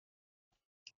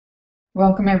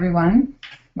Welcome, everyone.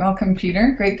 Welcome,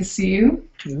 Peter. Great to see you.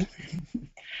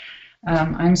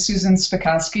 I'm Susan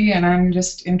Spakowski, and I'm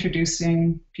just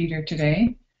introducing Peter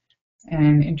today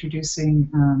and introducing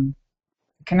the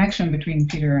connection between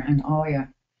Peter and ALIA.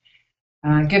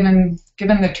 Given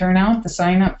the turnout, the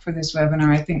sign up for this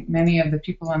webinar, I think many of the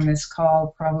people on this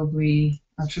call probably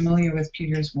are familiar with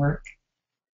Peter's work.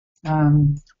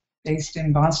 Based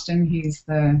in Boston, he's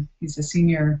a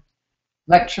senior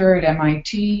lecturer at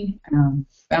MIT,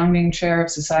 founding chair of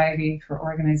Society for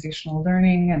Organizational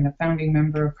Learning, and the founding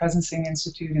member of Presencing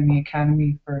Institute and the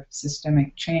Academy for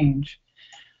Systemic Change.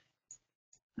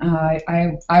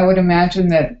 I would imagine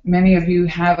that many of you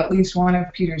have at least one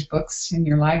of Peter's books in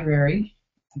your library.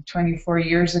 24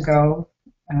 years ago,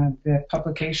 the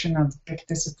publication of Fifth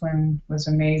Discipline was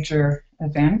a major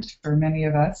event for many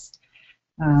of us.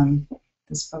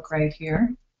 This book right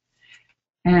here.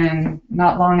 And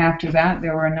not long after that,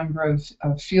 there were a number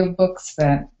of field books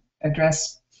that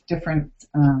address different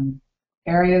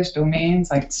areas,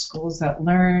 domains, like Schools That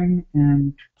Learn,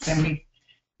 and then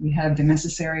we had The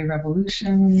Necessary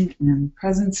Revolution and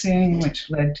Presencing, which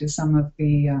led to some of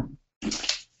the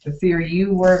Theory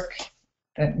U work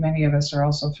that many of us are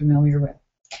also familiar with.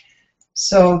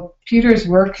 So Peter's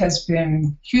work has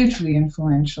been hugely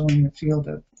influential in the field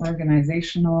of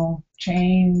organizational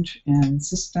change and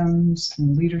systems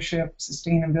and leadership,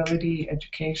 sustainability,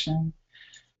 education,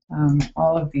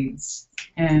 all of these.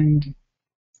 And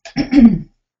and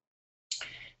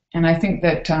I think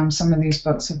that some of these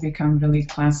books have become really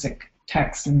classic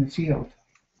texts in the field.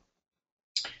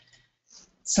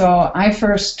 So I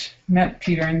first met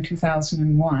Peter in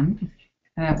 2001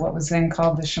 at what was then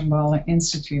called the Shambhala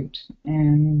Institute.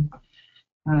 And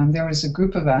there was a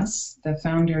group of us, the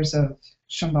founders of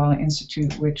Shambhala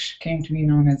Institute, which came to be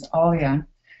known as ALIA,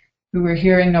 who were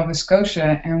here in Nova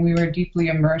Scotia, and we were deeply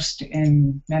immersed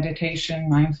in meditation,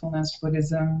 mindfulness,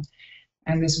 Buddhism,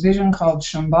 and this vision called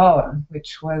Shambhala,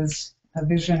 which was a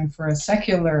vision for a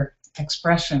secular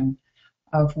expression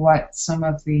of what some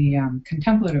of the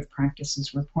contemplative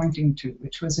practices were pointing to,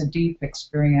 which was a deep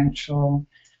experiential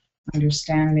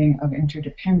understanding of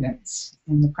interdependence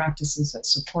and the practices that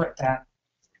support that.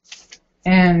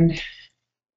 And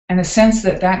a sense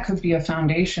that that could be a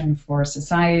foundation for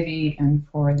society and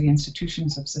for the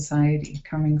institutions of society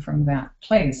coming from that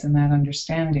place and that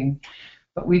understanding.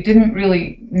 But we didn't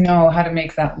really know how to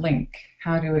make that link,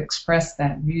 how to express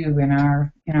that view in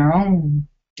our own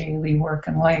daily work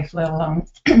and life, let alone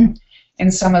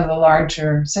in some of the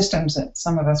larger systems that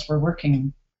some of us were working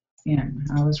in.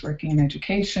 I was working in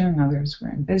education, others were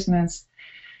in business.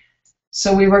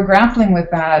 So we were grappling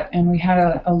with that, and we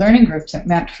had a learning group that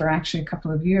met for actually a couple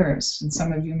of years. And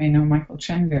some of you may know Michael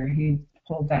Chenver. He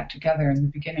pulled that together in the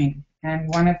beginning. And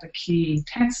one of the key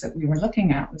texts that we were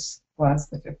looking at was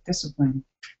the Fifth Discipline.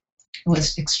 It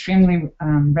was extremely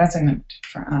resonant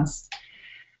for us.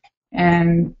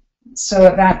 And so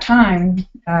at that time,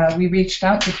 we reached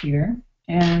out to Peter,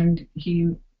 and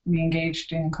we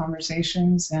engaged in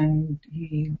conversations, and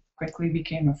he quickly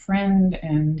became a friend,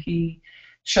 and he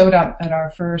showed up at our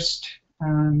first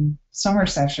summer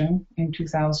session in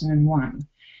 2001.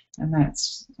 And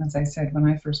that's, as I said, when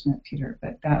I first met Peter,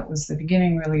 but that was the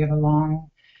beginning really of a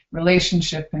long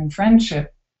relationship and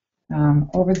friendship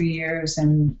over the years,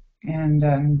 and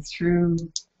through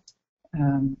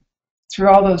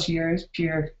all those years,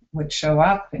 Peter would show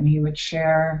up and he would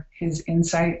share his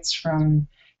insights from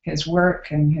his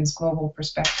work and his global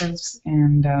perspectives,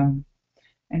 and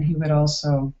he would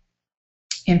also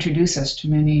introduce us to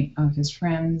many of his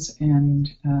friends, and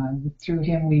through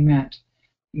him we met.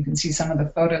 You can see some of the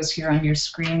photos here on your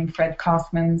screen. Fred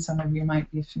Kaufman, some of you might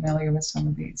be familiar with some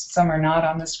of these. Some are not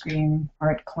on the screen.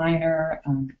 Art Kleiner,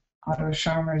 Otto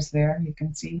Scharmer's there, you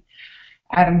can see.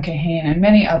 Adam Kahane, and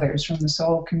many others from the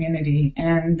Soul community.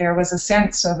 And there was a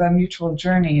sense of a mutual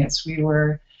journey as we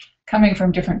were coming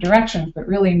from different directions, but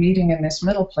really meeting in this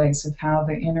middle place of how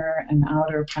the inner and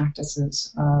outer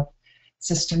practices of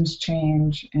systems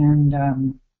change and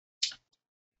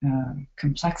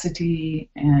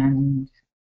complexity and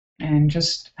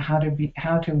just how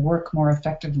to work more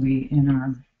effectively in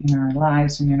our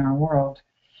lives and in our world,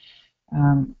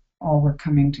 all were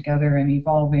coming together and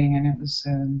evolving, and it was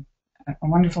a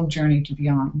wonderful journey to be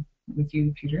on with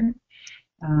you, Peter.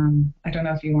 I don't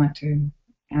know if you want to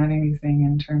add anything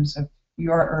in terms of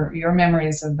your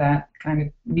memories of that kind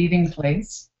of meeting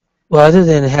place. Well, other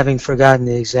than having forgotten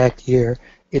the exact year,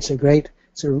 it's a great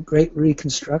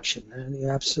reconstruction, and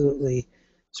absolutely,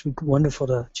 it's wonderful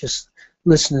to just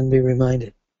listen and be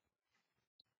reminded.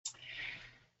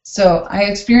 So I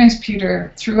experienced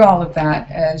Peter through all of that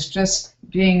as just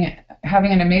being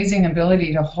having an amazing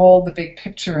ability to hold the big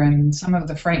picture and some of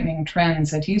the frightening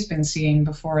trends that he's been seeing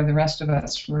before the rest of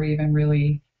us were even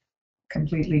really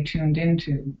completely tuned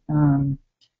into.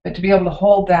 But to be able to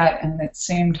hold that and at the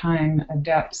same time a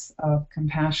depth of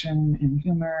compassion and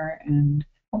humor and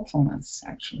hopefulness,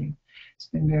 actually. It's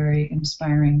been very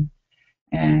inspiring.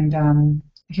 And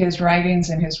his writings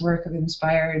and his work have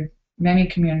inspired many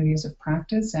communities of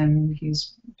practice, and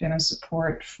he's been a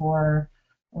support for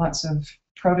lots of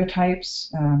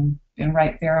prototypes, been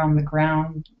right there on the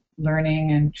ground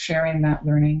learning and sharing that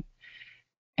learning,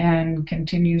 and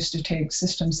continues to take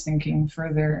systems thinking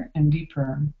further and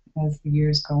deeper as the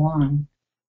years go on.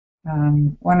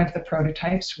 One of the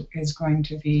prototypes is going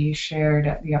to be shared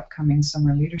at the upcoming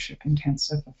Summer Leadership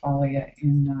Intensive of ALIA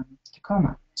in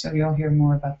Tacoma. So you'll hear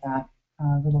more about that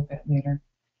a little bit later.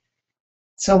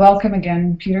 So welcome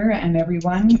again, Peter and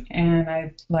everyone. And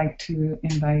I'd like to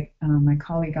invite my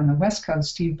colleague on the West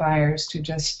Coast, Steve Byers, to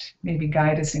just maybe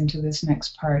guide us into this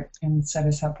next part and set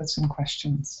us up with some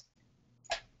questions.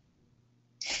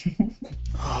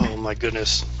 Oh my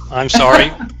goodness, I'm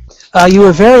sorry. You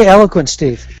were very eloquent,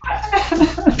 Steve.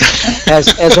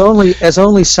 as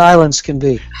only silence can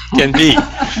be. Can be.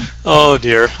 Oh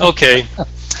dear. Okay.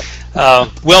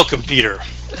 Welcome, Peter.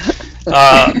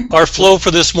 Our flow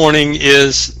for this morning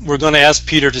is we're going to ask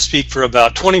Peter to speak for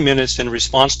about 20 minutes in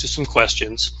response to some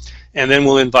questions, and then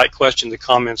we'll invite questions and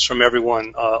comments from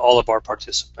everyone, all of our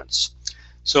participants.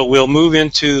 So we'll move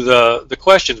into the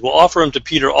questions. We'll offer them to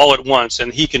Peter all at once,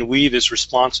 and he can weave his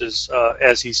responses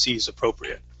as he sees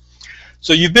appropriate.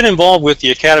 So you've been involved with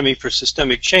the Academy for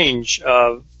Systemic Change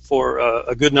for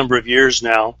a good number of years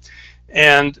now,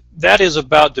 and that is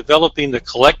about developing the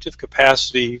collective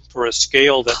capacity for a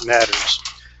scale that matters.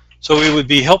 So it would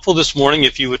be helpful this morning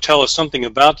if you would tell us something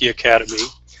about the Academy,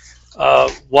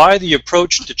 why the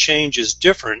approach to change is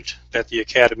different that the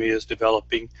Academy is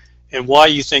developing, and why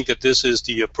you think that this is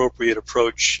the appropriate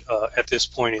approach at this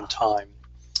point in time.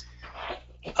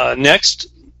 Next,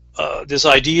 this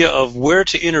idea of where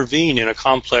to intervene in a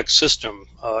complex system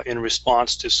in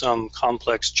response to some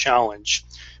complex challenge.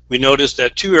 We noticed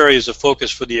that two areas of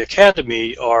focus for the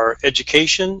Academy are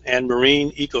education and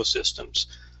marine ecosystems.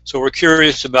 So we're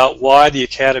curious about why the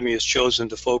Academy has chosen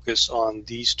to focus on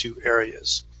these two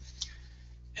areas.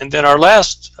 And then our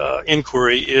last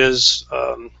inquiry is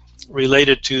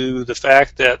related to the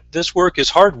fact that this work is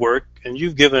hard work and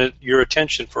you've given it your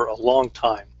attention for a long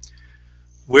time.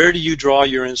 Where do you draw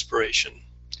your inspiration?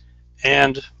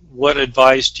 And what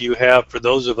advice do you have for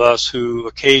those of us who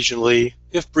occasionally,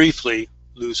 if briefly,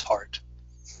 lose heart?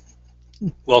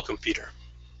 Welcome, Peter.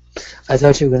 I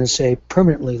thought you were going to say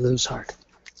permanently lose heart.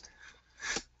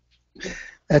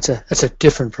 That's a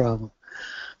different problem.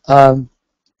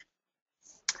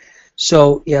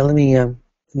 So yeah, let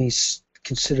me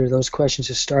consider those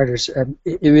questions as starters.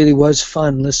 It really was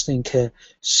fun listening to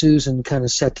Susan kind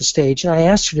of set the stage, and I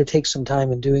asked her to take some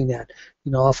time in doing that.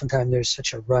 You know, oftentimes there's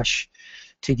such a rush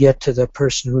to get to the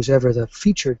person who's ever the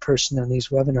featured person on these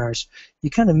webinars. You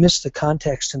kind of miss the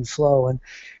context and flow, and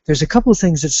there's a couple of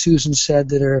things that Susan said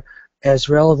that are as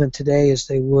relevant today as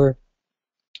they were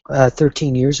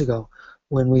 13 years ago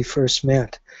when we first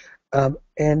met.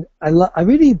 And I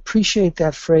really appreciate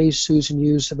that phrase Susan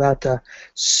used about the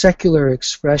secular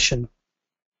expression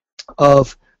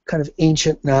of kind of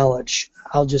ancient knowledge.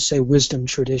 I'll just say wisdom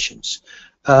traditions.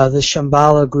 The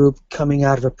Shambhala group coming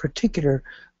out of a particular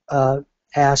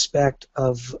aspect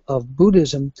of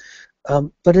Buddhism,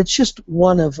 but it's just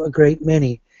one of a great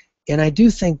many. And I do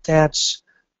think that's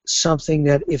something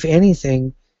that, if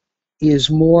anything,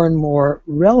 is more and more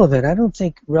relevant. I don't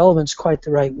think relevant's quite the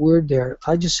right word there.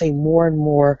 I just say more and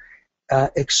more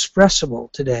expressible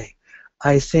today.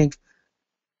 I think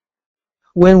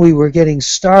when we were getting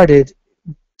started,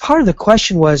 part of the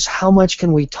question was, how much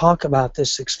can we talk about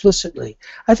this explicitly?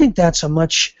 I think that's a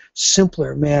much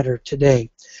simpler matter today.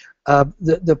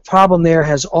 The problem there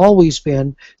has always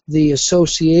been the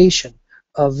association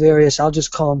of various, I'll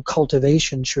just call them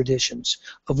cultivation traditions,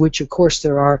 of which of course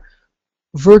there are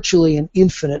virtually an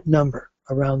infinite number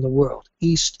around the world,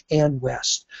 East and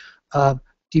West,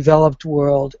 developed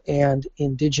world and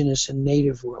indigenous and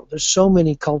native world. There's so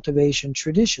many cultivation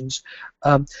traditions,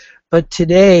 but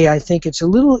today I think it's a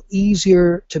little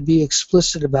easier to be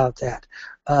explicit about that.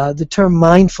 The term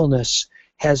mindfulness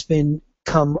has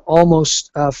become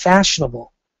almost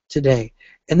fashionable today,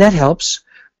 and that helps.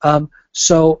 But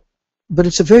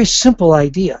it's a very simple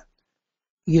idea,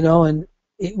 you know, and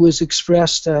it was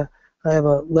expressed. I have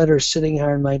a letter sitting here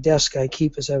on my desk I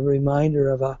keep as a reminder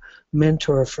of a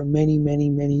mentor for many, many,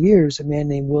 many years, a man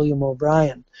named William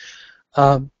O'Brien.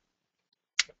 And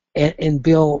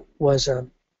Bill was a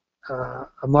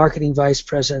a marketing vice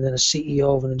president and a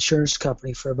CEO of an insurance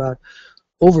company for about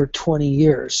over 20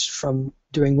 years,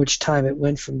 during which time it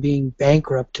went from being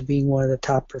bankrupt to being one of the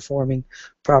top performing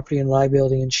property and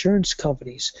liability insurance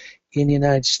companies in the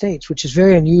United States, which is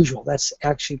very unusual. That's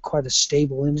actually quite a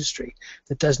stable industry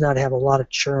that does not have a lot of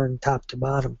churn top to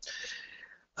bottom.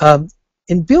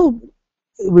 And Bill,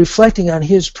 reflecting on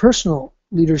his personal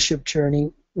leadership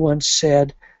journey, once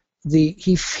said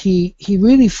he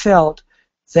really felt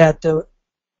that the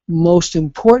most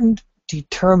important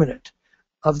determinant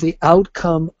of the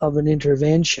outcome of an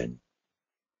intervention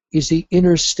is the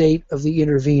inner state of the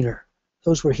intervener.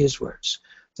 Those were his words.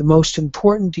 The most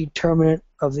important determinant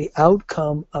of the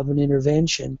outcome of an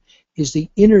intervention is the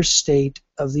inner state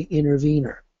of the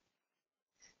intervener.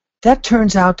 That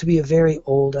turns out to be a very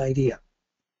old idea.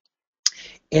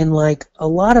 And like a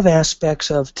lot of aspects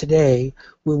of today,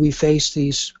 where we face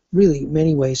these really, in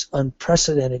many ways,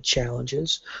 unprecedented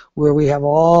challenges, where we have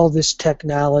all this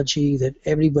technology that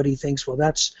everybody thinks, well,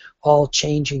 that's all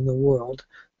changing the world,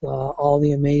 all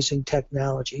the amazing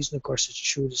technologies, and of course it's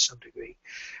true to some degree.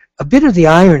 A bit of the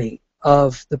irony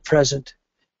of the present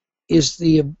is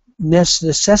the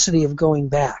necessity of going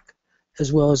back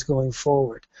as well as going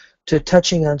forward, to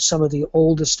touching on some of the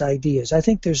oldest ideas. I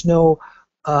think there's no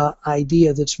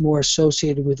idea that's more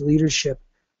associated with leadership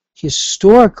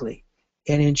historically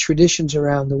and in traditions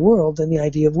around the world than the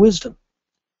idea of wisdom.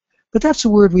 But that's a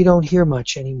word we don't hear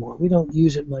much anymore. We don't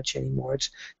use it much anymore.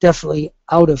 It's definitely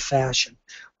out of fashion.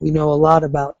 We know a lot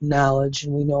about knowledge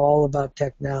and we know all about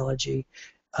technology,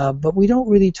 but we don't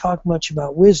really talk much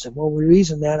about wisdom. Well, the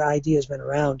reason that idea has been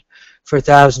around for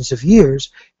thousands of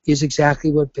years is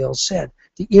exactly what Bill said.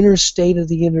 The inner state of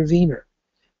the intervener.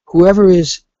 Whoever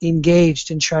is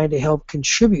engaged in trying to help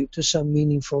contribute to some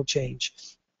meaningful change.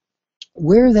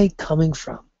 Where are they coming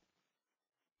from?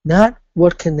 Not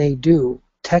what can they do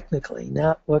technically,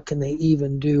 not what can they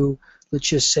even do, let's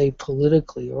just say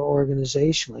politically or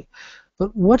organizationally,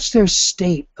 but what's their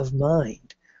state of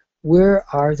mind? Where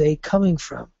are they coming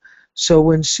from? So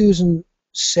when Susan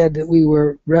said that we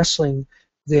were wrestling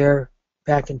there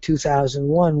back in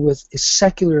 2001 with a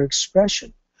secular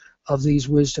expression of these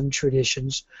wisdom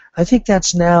traditions, I think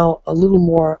that's now a little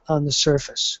more on the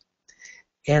surface.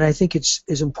 And I think it's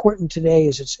as important today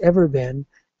as it's ever been.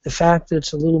 The fact that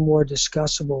it's a little more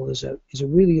discussable is a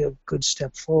really a good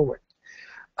step forward.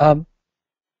 The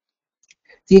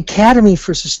Academy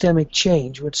for Systemic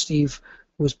Change, what Steve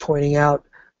was pointing out,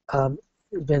 has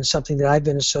been something that I've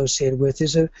been associated with,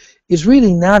 is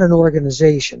really not an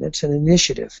organization. It's an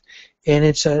initiative, and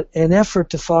it's an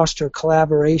effort to foster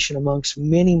collaboration amongst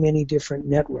many, many different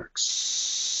networks.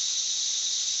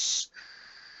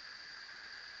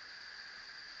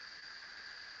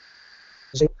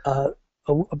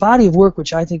 A body of work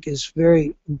which I think is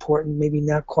very important, maybe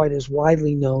not quite as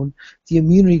widely known, the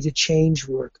Immunity to Change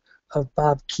work of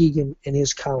Bob Keegan and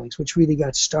his colleagues, which really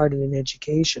got started in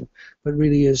education, but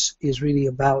really is really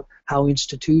about how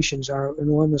institutions are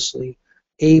enormously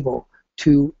able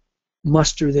to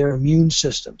muster their immune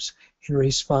systems in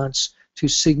response to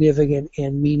significant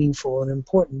and meaningful and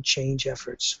important change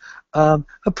efforts.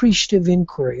 Appreciative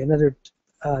inquiry, another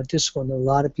discipline that a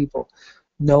lot of people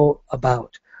know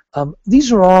about.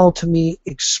 These are all, to me,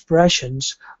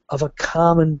 expressions of a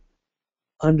common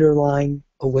underlying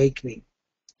awakening.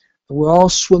 We're all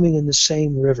swimming in the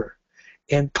same river.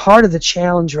 And part of the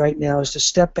challenge right now is to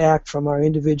step back from our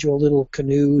individual little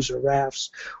canoes or rafts,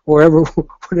 or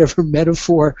whatever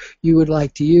metaphor you would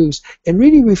like to use, and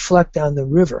really reflect on the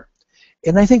river.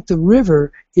 And I think the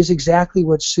river is exactly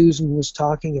what Susan was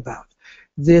talking about,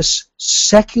 this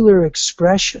secular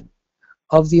expression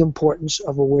of the importance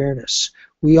of awareness.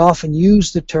 We often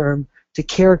use the term to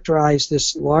characterize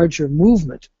this larger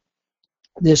movement,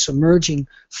 this emerging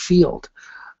field.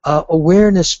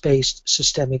 Awareness-based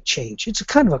systemic change. It's a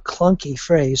kind of a clunky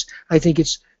phrase. I think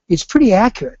it's pretty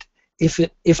accurate,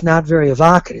 if not very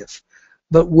evocative.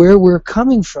 But where we're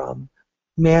coming from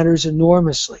matters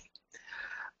enormously.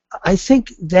 I think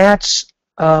that's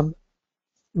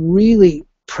really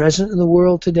present in the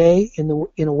world today in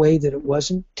a way that it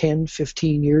wasn't 10,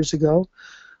 15 years ago.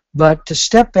 But to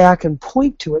step back and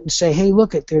point to it and say, hey,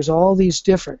 look, there's all these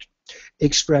different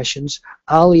expressions.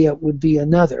 ALIA would be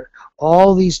another.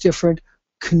 All these different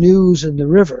canoes in the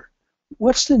river.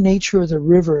 What's the nature of the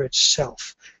river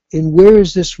itself? And where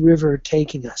is this river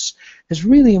taking us? It's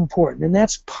really important, and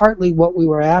that's partly what we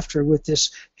were after with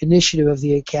this initiative of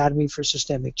the Academy for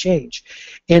Systemic Change.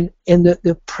 And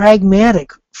the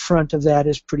pragmatic front of that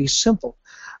is pretty simple.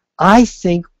 I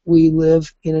think we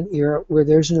live in an era where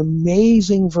there's an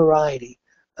amazing variety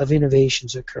of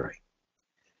innovations occurring.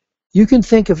 You can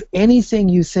think of anything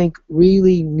you think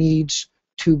really needs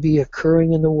to be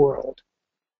occurring in the world,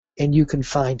 and you can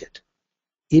find it.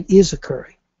 It is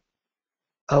occurring.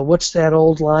 What's that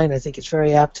old line? I think it's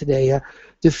very apt today.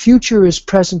 The future is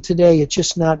present today, it's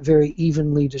just not very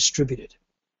evenly distributed.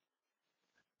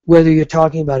 Whether you're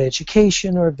talking about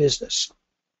education or business,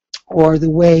 or the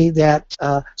way that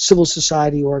civil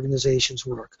society organizations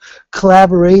work,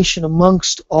 collaboration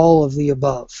amongst all of the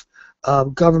above,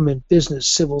 government, business,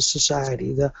 civil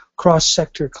society, the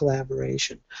cross-sector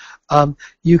collaboration.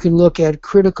 You can look at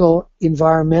critical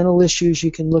environmental issues,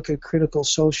 you can look at critical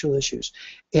social issues.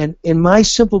 And my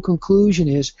simple conclusion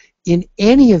is, in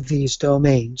any of these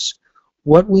domains,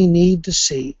 what we need to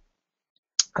see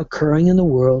occurring in the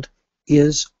world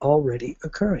is already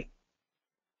occurring.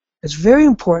 It's very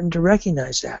important to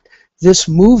recognize that. This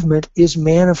movement is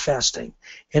manifesting,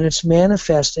 and it's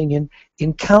manifesting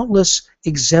in countless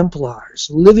exemplars,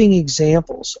 living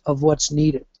examples of what's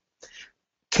needed,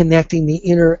 connecting the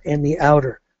inner and the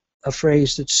outer, a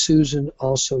phrase that Susan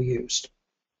also used.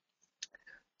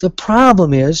 The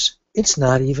problem is it's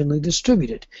not evenly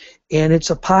distributed, and it's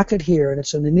a pocket here, and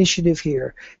it's an initiative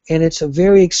here, and it's a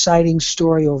very exciting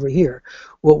story over here.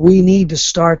 What we need to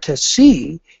start to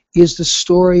see is the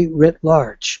story writ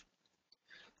large,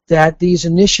 that these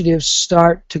initiatives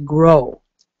start to grow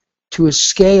to a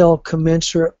scale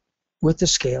commensurate with the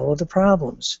scale of the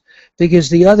problems. Because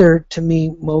the other, to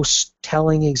me, most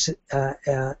telling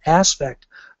aspect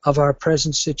of our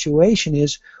present situation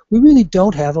is we really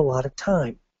don't have a lot of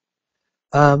time.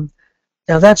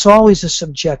 Now, that's always a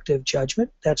subjective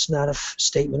judgment. That's not a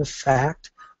statement of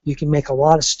fact. You can make a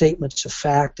lot of statements of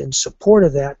fact in support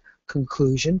of that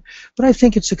conclusion, but I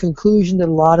think it's a conclusion that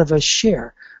a lot of us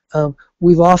share.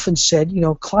 We've often said,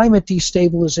 climate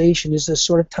destabilization is this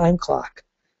sort of time clock.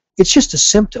 It's just a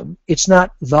symptom. It's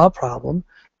not the problem.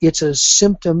 It's a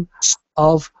symptom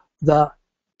of the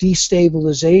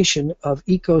destabilization of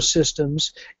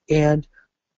ecosystems and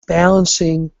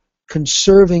balancing,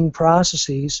 conserving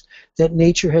processes that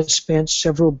nature has spent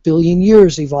several billion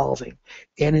years evolving,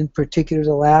 and in particular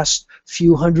the last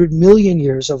few 100 million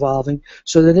years evolving,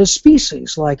 so that a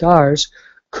species like ours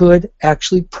could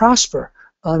actually prosper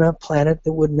on a planet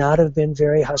that would not have been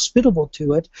very hospitable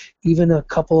to it even a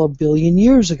couple of billion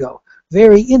years ago.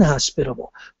 Very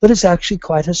inhospitable, but it's actually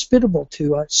quite hospitable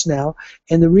to us now,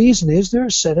 and the reason is there are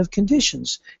a set of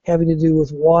conditions having to do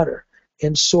with water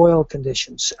and soil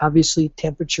conditions, obviously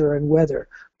temperature and weather,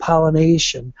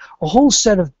 pollination, a whole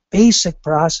set of basic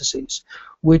processes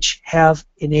which have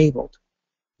enabled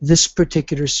this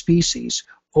particular species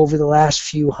over the last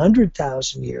few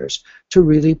 100,000 years to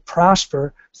really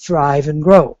prosper, thrive, and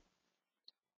grow.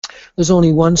 There's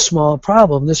only one small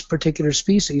problem. This particular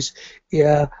species,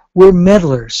 we're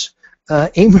meddlers.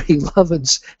 Amory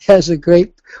Lovins has a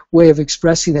great way of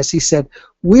expressing this. He said,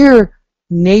 we're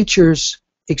nature's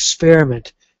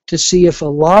experiment to see if a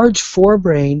large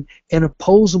forebrain and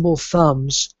opposable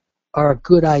thumbs are a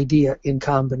good idea in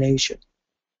combination.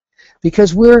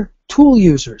 Because we're tool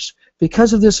users.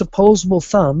 Because of this opposable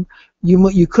thumb,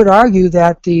 you could argue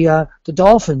that the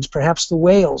dolphins, perhaps the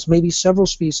whales, maybe several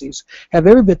species, have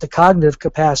every bit the cognitive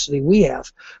capacity we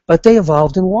have, but they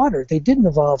evolved in water. They didn't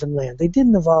evolve in land. They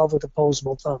didn't evolve with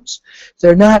opposable thumbs.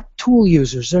 They're not tool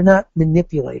users. They're not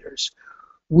manipulators.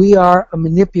 We are a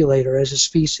manipulator as a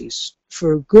species.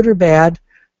 For good or bad,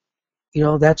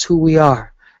 that's who we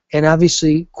are. And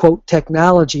obviously, quote,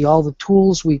 technology, all the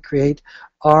tools we create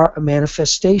are a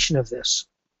manifestation of this.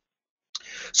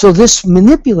 So this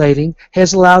manipulating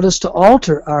has allowed us to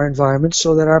alter our environment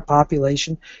so that our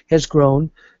population has grown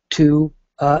to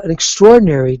an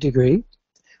extraordinary degree.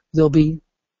 There'll be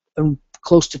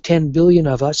close to 10 billion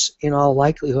of us in all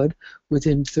likelihood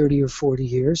within 30 or 40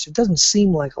 years. It doesn't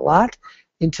seem like a lot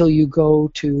until you go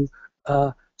to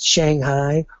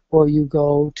Shanghai, or you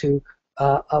go to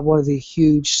one of the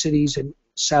huge cities in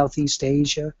Southeast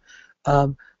Asia.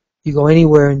 You go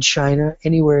anywhere in China,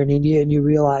 anywhere in India, and you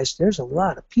realize there's a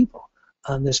lot of people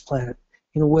on this planet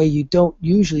in a way you don't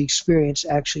usually experience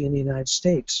actually in the United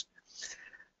States.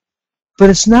 But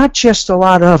it's not just a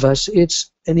lot of us, it's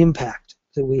an impact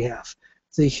that we have.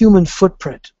 The human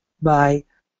footprint, by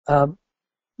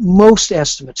most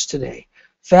estimates today,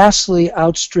 vastly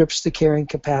outstrips the carrying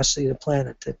capacity of the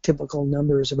planet. The typical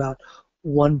number is about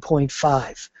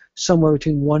 1.5, somewhere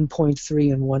between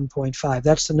 1.3 and 1.5.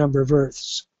 That's the number of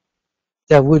Earths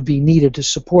that would be needed to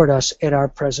support us at our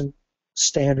present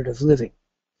standard of living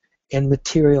and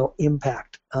material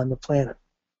impact on the planet.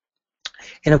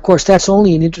 And of course, that's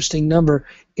only an interesting number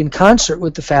in concert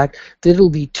with the fact that it'll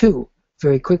be 2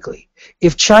 very quickly.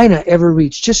 If China ever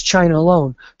reached, just China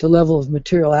alone, the level of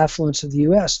material affluence of the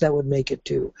U.S., that would make it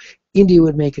 2. India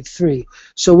would make it 3.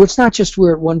 So it's not just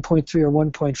we're at 1.3 or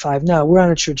 1.5 now. We're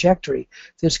on a trajectory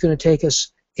that's going to take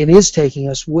us, and is taking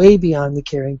us, way beyond the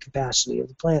carrying capacity of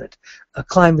the planet.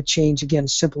 Climate change, again,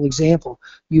 simple example.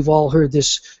 You've all heard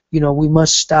this, we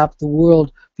must stop the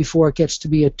world before it gets to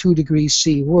be a 2 degrees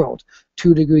C world.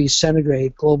 2 degrees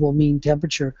centigrade global mean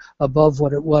temperature above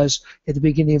what it was at the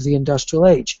beginning of the industrial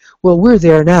age. Well, we're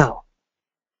there now.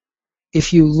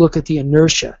 If you look at the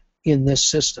inertia in this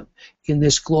system, in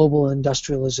this global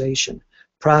industrialization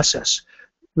process,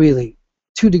 really,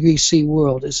 2 degrees C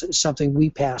world is something we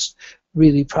passed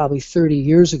really probably 30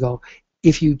 years ago.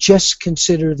 If you just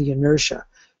consider the inertia,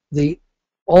 the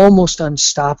almost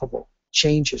unstoppable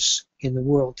changes in the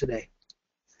world today.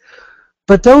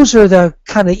 But those are the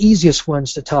kind of easiest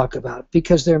ones to talk about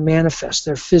because they're manifest,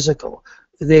 they're physical,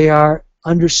 they are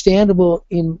understandable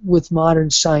with modern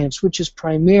science, which is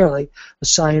primarily a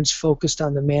science focused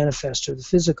on the manifest or the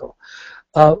physical.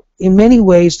 In many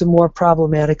ways, the more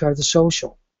problematic are the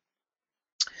social.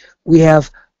 We have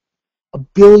 1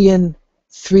 billion,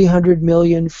 300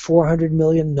 million, 400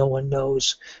 million, no one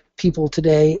knows, people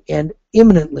today, and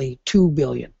imminently 2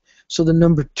 billion. So the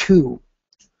number 2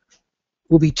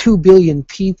 will be 2 billion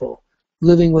people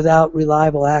living without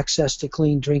reliable access to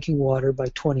clean drinking water by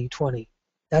 2020.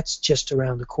 That's just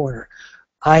around the corner.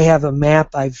 I have a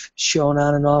map I've shown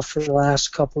on and off for the last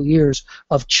couple years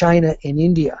of China and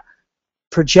India.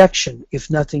 Projection, if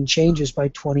nothing changes, by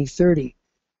 2030,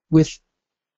 with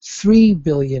 3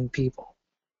 billion people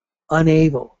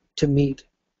unable to meet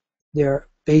their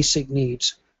basic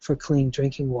needs for clean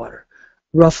drinking water.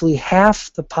 Roughly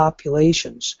half the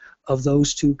populations of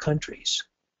those 2 countries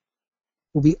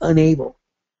will be unable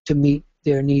to meet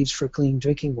their needs for clean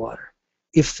drinking water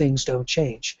if things don't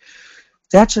change.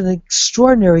 That's an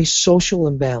extraordinary social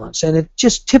imbalance, and it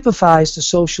just typifies the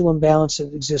social imbalance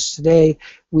that exists today.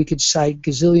 We could cite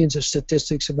gazillions of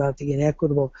statistics about the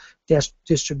inequitable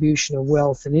distribution of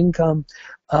wealth and income,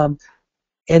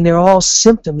 and they're all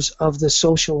symptoms of the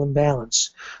social imbalance.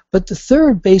 But the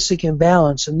third basic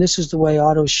imbalance, and this is the way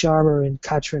Otto Scharmer and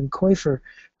Katrin Koifer,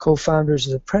 co-founders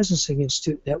of the Presencing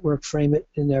Institute Network, frame it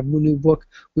in their new book,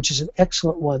 which is an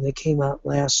excellent one that came out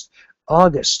last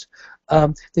August.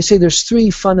 They say there's 3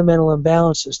 fundamental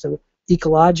imbalances: the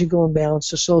ecological imbalance,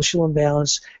 the social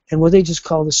imbalance, and what they just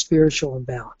call the spiritual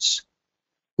imbalance,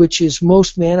 which is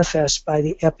most manifest by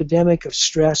the epidemic of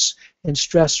stress and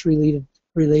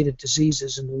stress-related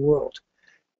diseases in the world,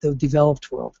 the developed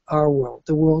world, our world,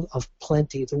 the world of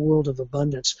plenty, the world of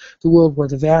abundance, the world where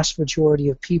the vast majority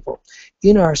of people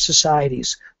in our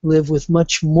societies live with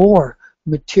much more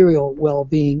material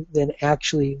well-being than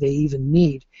actually they even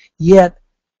need, yet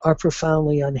are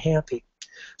profoundly unhappy.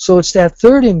 So it's that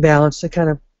third imbalance that kind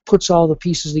of puts all the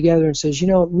pieces together and says, it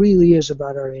really is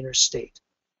about our inner state.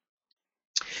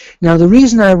 Now, the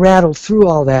reason I rattled through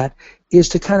all that is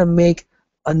to kind of make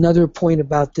another point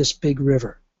about this big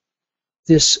river,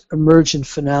 this emergent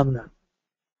phenomenon.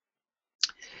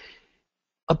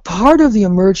 A part of the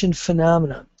emergent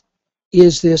phenomenon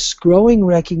is this growing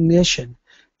recognition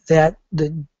that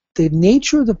the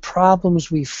nature of the problems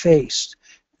we faced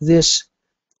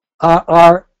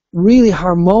are really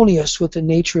harmonious with the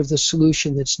nature of the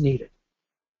solution that's needed.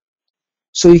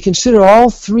 So you consider all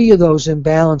 3 of those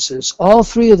imbalances, all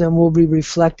 3 of them will be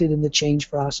reflected in the change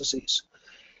processes.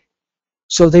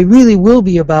 So they really will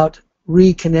be about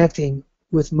reconnecting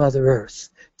with Mother Earth.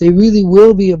 They really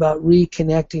will be about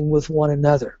reconnecting with one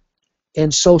another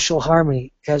and social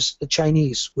harmony, as the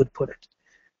Chinese would put it.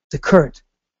 The current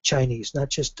Chinese, not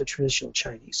just the traditional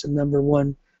Chinese. The number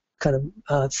one kind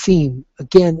of theme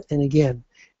again and again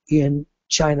in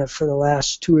China for the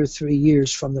last 2 or 3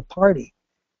 years from the party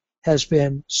has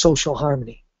been social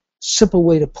harmony. Simple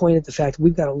way to point at the fact that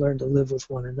we've got to learn to live with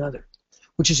one another,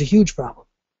 which is a huge problem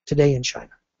today in China,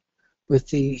 with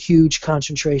the huge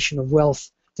concentration of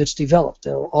wealth that's developed.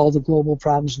 All the global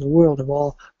problems in the world have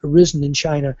all arisen in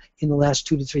China in the last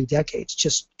 2 to 3 decades,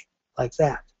 just like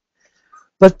that.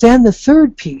 But then the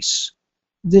third piece,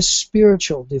 this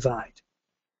spiritual divide,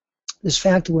 this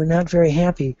fact that we're not very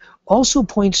happy, also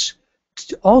points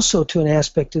to an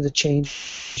aspect of the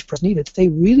change needed. They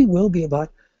really will be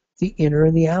about the inner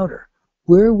and the outer.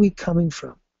 Where are we coming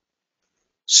from?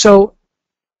 So,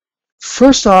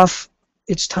 first off,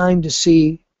 it's time to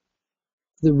see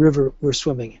the river we're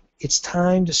swimming in. It's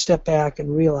time to step back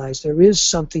and realize there is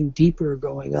something deeper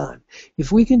going on.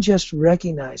 If we can just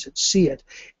recognize it, see it,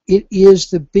 it is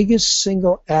the biggest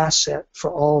single asset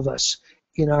for all of us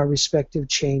in our respective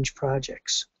change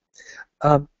projects.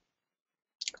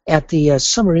 At the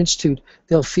Summer Institute,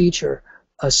 they'll feature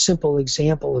a simple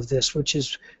example of this, which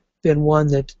has been one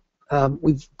that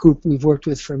we've worked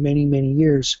with for many, many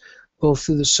years, both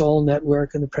through the Soul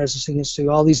Network and the Presencing Institute.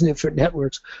 All these different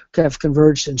networks have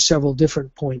converged in several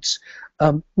different points.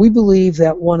 We believe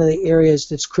that one of the areas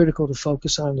that's critical to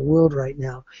focus on in the world right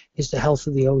now is the health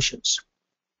of the oceans.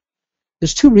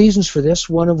 There's two reasons for this,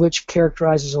 one of which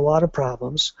characterizes a lot of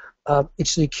problems.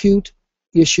 It's an acute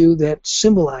issue that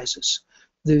symbolizes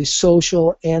the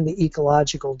social and the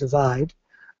ecological divide.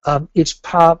 It's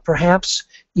perhaps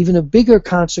even a bigger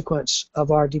consequence of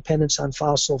our dependence on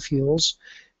fossil fuels,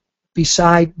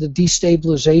 beside the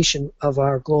destabilization of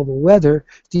our global weather,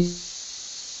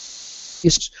 is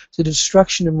the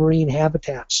destruction of marine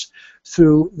habitats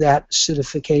through that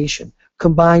acidification,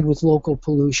 combined with local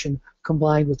pollution,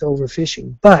 combined with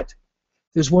overfishing. But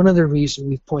there's one other reason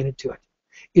we've pointed to it.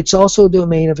 It's also a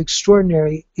domain of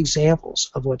extraordinary examples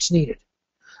of what's needed.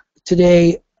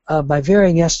 Today, by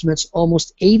varying estimates,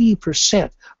 almost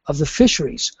 80% of the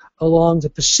fisheries along the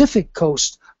Pacific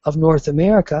coast of North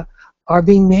America are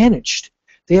being managed.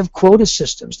 They have quota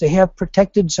systems. They have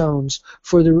protected zones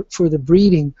for the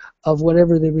breeding of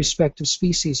whatever the respective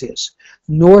species is.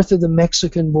 North of the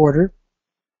Mexican border,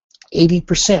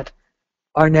 80%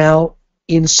 are now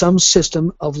in some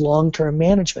system of long-term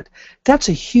management. That's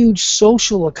a huge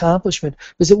social accomplishment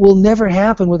because it will never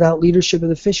happen without leadership of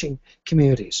the fishing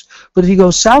communities. But if you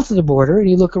go south of the border and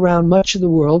you look around much of the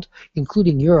world,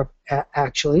 including Europe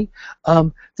actually,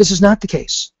 this is not the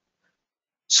case.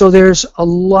 So there's a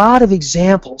lot of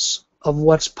examples of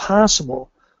what's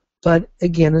possible, but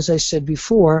again, as I said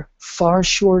before, far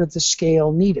short of the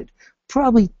scale needed.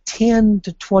 Probably 10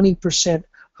 to 20%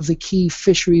 of the key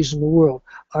fisheries in the world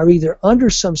are either under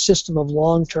some system of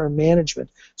long-term management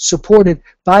supported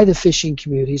by the fishing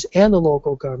communities and the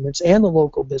local governments and the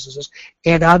local businesses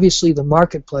and obviously the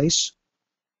marketplace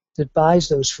that buys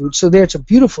those foods. So there's a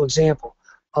beautiful example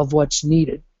of what's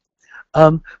needed.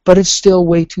 But it's still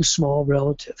way too small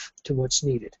relative to what's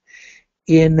needed.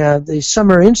 In the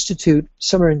Summer Institute,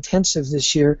 Summer Intensive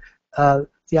this year, the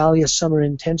ALIA Summer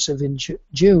Intensive in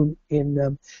June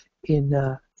in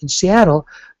Seattle,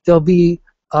 there'll be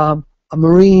a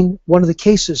marine, one of the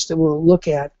cases that we'll look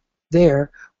at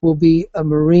there will be a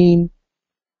marine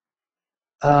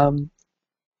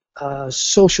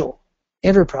social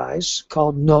enterprise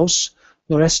called NOS,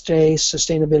 Noreste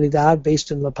Sustainabilidad,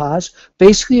 based in La Paz.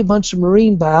 Basically a bunch of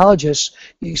marine biologists.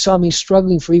 You saw me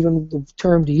struggling for even the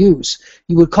term to use.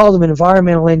 You would call them an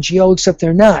environmental NGO, except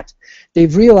they're not.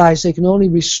 They've realized they can only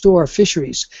restore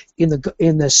fisheries in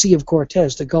the Sea of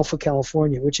Cortez, the Gulf of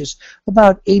California, which is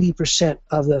about 80%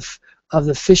 of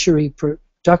the fishery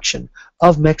production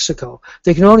of Mexico.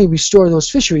 They can only restore those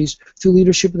fisheries through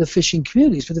leadership of the fishing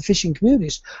communities, but the fishing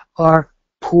communities are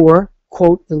poor,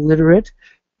 quote, illiterate,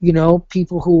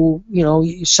 people who,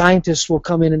 scientists will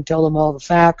come in and tell them all the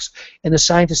facts, and the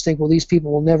scientists think, well, these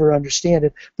people will never understand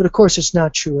it. But of course, it's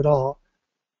not true at all.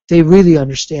 They really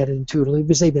understand it intuitively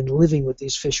because they've been living with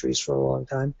these fisheries for a long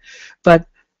time. But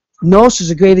NOS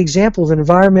is a great example of an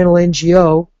environmental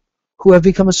NGO who have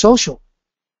become a social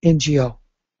NGO.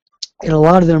 And a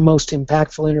lot of their most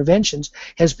impactful interventions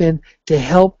has been to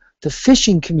help the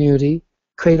fishing community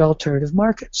create alternative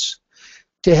markets,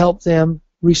 to help them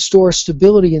restore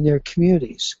stability in their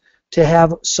communities, to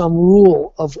have some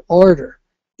rule of order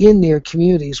in their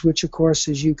communities, which of course,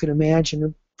 as you can imagine,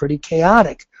 are pretty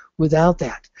chaotic without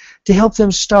that, to help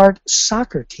them start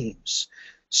soccer teams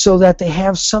so that they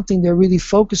have something they're really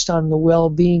focused on, the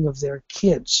well-being of their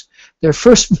kids. Their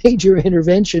first major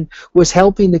intervention was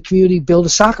helping the community build a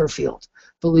soccer field,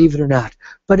 believe it or not.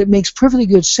 But it makes perfectly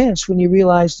good sense when you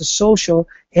realize the social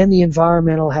and the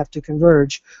environmental have to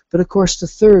converge, but of course the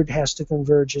third has to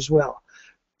converge as well.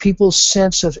 People's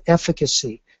sense of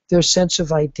efficacy, their sense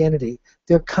of identity,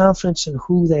 their confidence in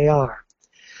who they are,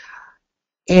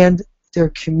 and their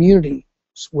community's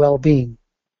well-being,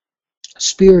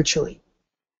 spiritually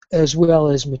as well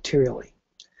as materially.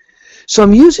 So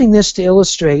I'm using this to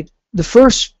illustrate the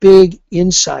first big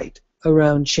insight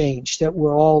around change that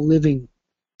we're all living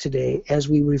today as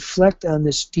we reflect on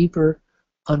this deeper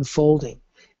unfolding,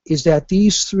 is that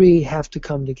these three have to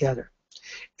come together.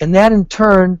 And that in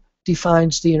turn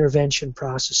defines the intervention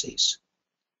processes.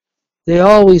 They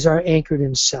always are anchored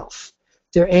in self.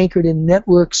 They're anchored in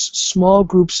networks, small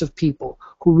groups of people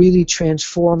who really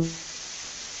transform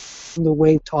the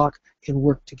way we talk and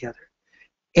work together.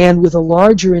 And with a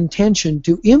larger intention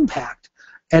to impact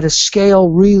at a scale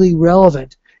really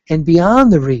relevant and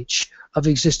beyond the reach of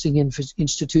existing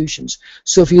institutions.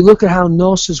 So if you look at how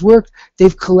NOS has worked,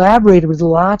 they've collaborated with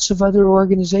lots of other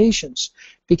organizations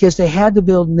because they had to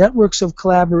build networks of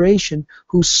collaboration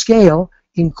whose scale,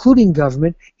 including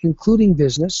government, including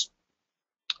business,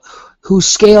 whose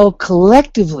scale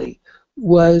collectively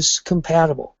was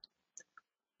compatible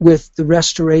with the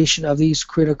restoration of these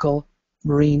critical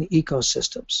marine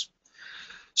ecosystems.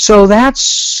 So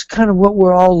that's kind of what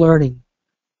we're all learning.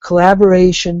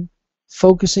 Collaboration,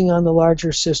 focusing on the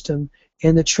larger system,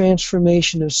 and the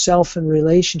transformation of self and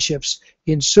relationships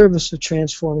in service of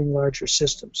transforming larger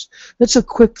systems. That's a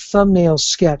quick thumbnail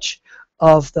sketch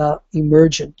of the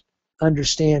emergent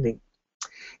understanding.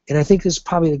 And I think this is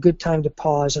probably a good time to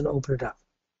pause and open it up.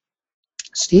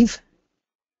 Steve?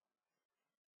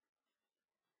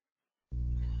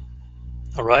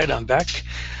 All right, I'm back.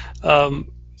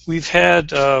 We've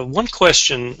had one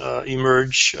question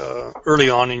emerge early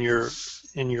on in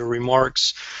your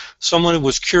remarks. Someone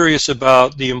was curious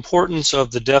about the importance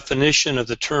of the definition of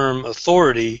the term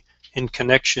authority in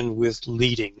connection with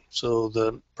leading.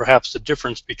 So perhaps the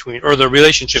difference between, or the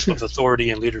relationship Sure. of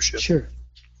authority and leadership. Sure.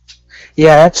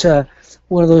 Yeah, that's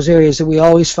one of those areas that we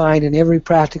always find in every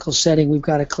practical setting. We've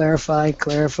got to clarify,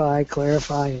 clarify,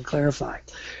 clarify, and clarify.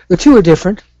 The two are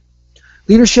different.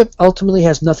 Leadership ultimately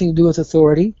has nothing to do with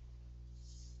authority.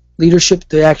 Leadership,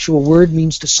 the actual word,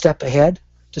 means to step ahead,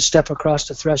 to step across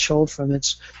the threshold from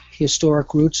its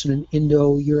historic roots in an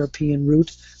Indo-European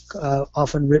root,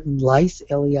 often written Leith,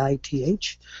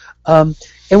 L-E-I-T-H. And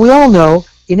we all know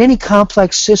in any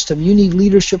complex system you need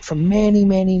leadership from many,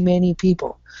 many, many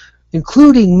people,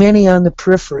 including many on the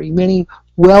periphery, many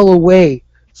well away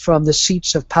from the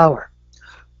seats of power.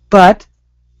 But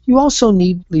you also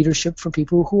need leadership from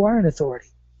people who are in authority.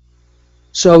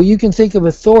 So you can think of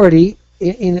authority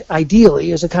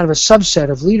ideally as a kind of a subset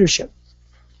of leadership.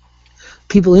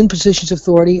 People in positions of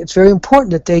authority, it's very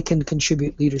important that they can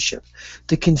contribute leadership.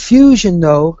 The confusion,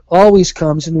 though, always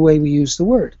comes in the way we use the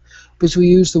word, because we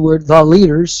use the word the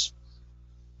leaders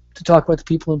to talk about the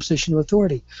people in position of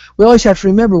authority. We always have to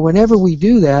remember, whenever we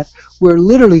do that, we're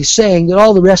literally saying that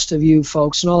all the rest of you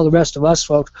folks and all the rest of us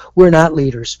folks, we're not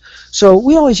leaders. So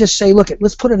we always just say, look,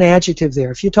 let's put an adjective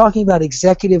there. If you're talking about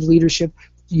executive leadership,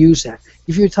 use that.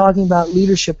 If you're talking about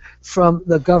leadership from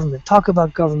the government, talk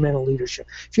about governmental leadership.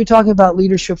 If you're talking about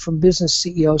leadership from business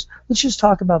CEOs, let's just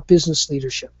talk about business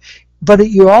leadership. But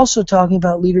you're also talking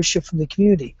about leadership from the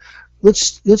community.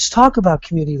 Let's talk about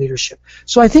community leadership.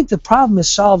 So I think the problem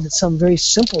is solved at some very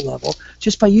simple level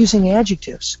just by using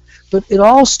adjectives. But it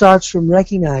all starts from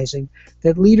recognizing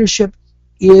that leadership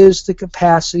is the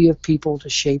capacity of people to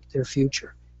shape their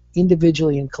future,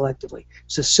 individually and collectively.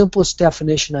 It's the simplest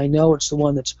definition I know. It's the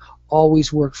one that's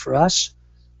always worked for us,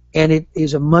 and it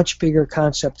is a much bigger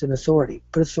concept than authority,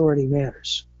 but authority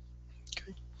matters.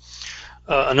 Okay.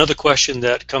 Another question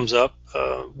that comes up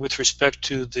with respect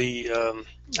to the,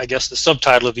 I guess the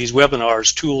subtitle of these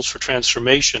webinars, Tools for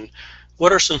Transformation.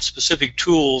 What are some specific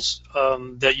tools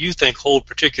that you think hold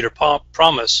particular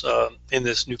promise in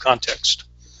this new context?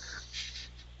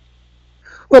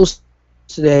 Well,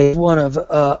 today one of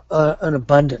an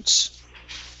abundance.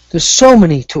 There's so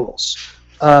many tools.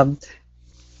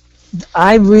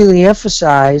 I really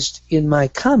emphasized in my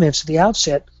comments at the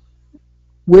outset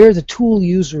where the tool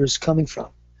user is coming from.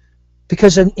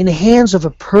 Because in the hands of a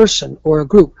person or a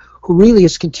group who really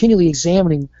is continually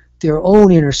examining their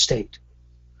own inner state,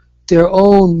 their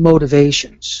own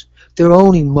motivations, their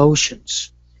own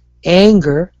emotions,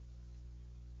 anger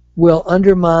will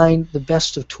undermine the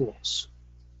best of tools.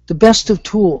 The best of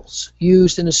tools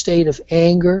used in a state of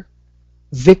anger,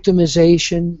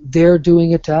 victimization, they're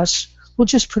doing it to us, will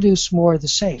just produce more of the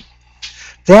same.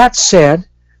 That said,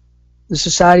 the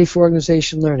Society for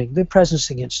Organization Learning, the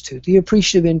Presencing Institute, the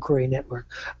Appreciative Inquiry Network,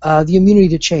 the Immunity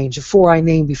to Change, the four I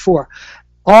named before,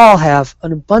 all have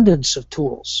an abundance of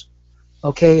tools.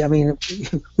 Okay, I mean,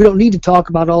 we don't need to talk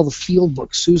about all the field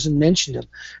books. Susan mentioned them.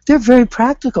 They're very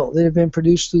practical. They have been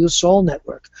produced through the Soul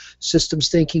Network, systems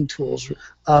thinking tools,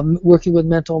 working with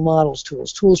mental models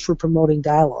tools, tools for promoting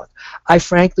dialogue. I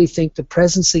frankly think the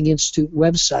Presencing Institute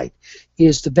website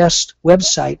is the best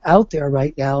website out there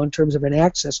right now in terms of an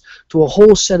access to a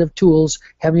whole set of tools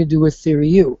having to do with Theory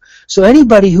U. So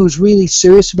anybody who's really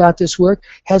serious about this work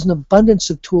has an abundance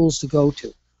of tools to go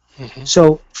to. Mm-hmm.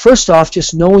 So first off,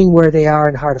 just knowing where they are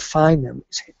and how to find them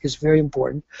is very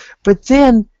important. But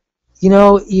then, you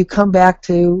know, you come back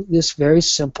to this very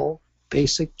simple,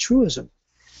 basic truism.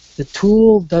 The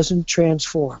tool doesn't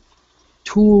transform.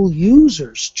 Tool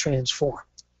users transform.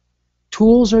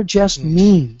 Tools are just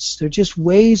means. They're just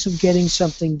ways of getting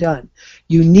something done.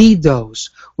 You need those.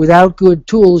 Without good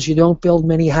tools, you don't build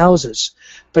many houses.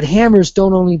 But hammers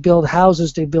don't only build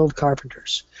houses, they build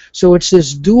carpenters. So it's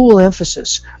this dual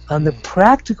emphasis on the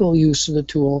practical use of the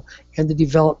tool and the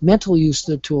developmental use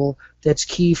of the tool that's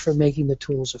key for making the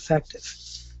tools effective.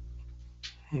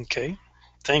 Okay,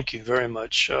 thank you very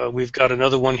much. We've got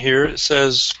another one here. It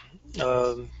says,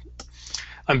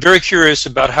 I'm very curious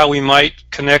about how we might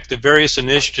connect the various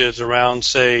initiatives around,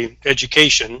 say,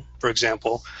 education, for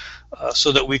example,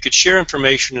 so that we could share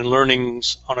information and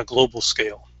learnings on a global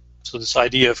scale. So this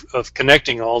idea of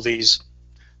connecting all these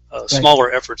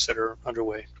smaller efforts that are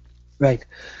underway. Right.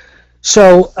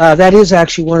 So that is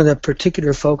actually one of the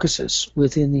particular focuses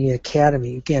within the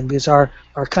Academy, again, because our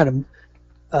kind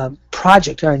of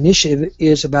project, our initiative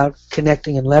is about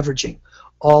connecting and leveraging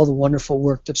all the wonderful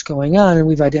work that's going on, and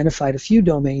we've identified a few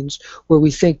domains where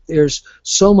we think there's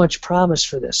so much promise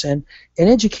for this, and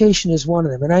education is one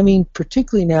of them. And I mean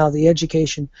particularly now the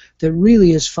education that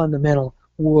really is fundamental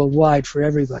worldwide for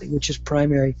everybody, which is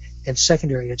primary and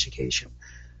secondary education.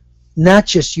 Not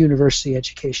just university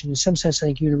education. In some sense, I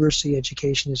think university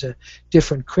education is a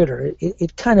different critter.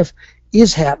 It kind of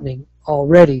is happening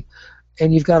already,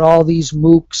 and you've got all these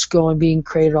MOOCs being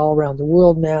created all around the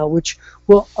world now, which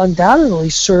will undoubtedly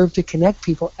serve to connect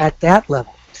people at that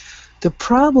level. The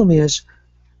problem is,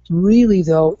 really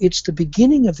though, it's the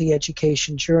beginning of the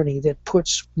education journey that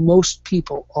puts most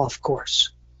people off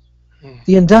course.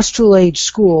 The industrial age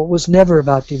school was never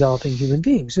about developing human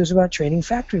beings. It was about training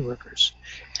factory workers.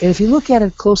 And if you look at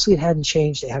it closely, it hadn't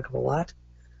changed a heck of a lot.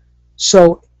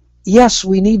 So, yes,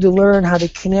 we need to learn how to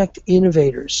connect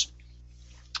innovators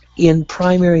in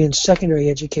primary and secondary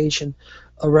education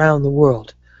around the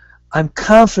world. I'm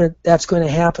confident that's going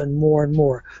to happen more and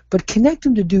more. But connect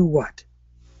them to do what?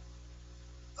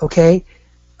 Okay?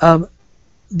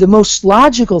 The most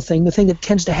logical thing, the thing that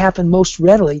tends to happen most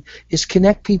readily, is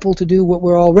connect people to do what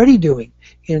we're already doing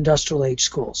in industrial age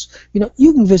schools. You know,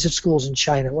 you can visit schools in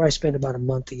China, where I spend about a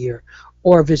month a year,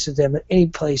 or visit them at any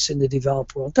place in the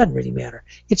developed world. It doesn't really matter.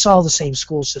 It's all the same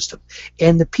school system.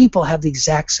 And the people have the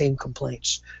exact same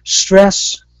complaints.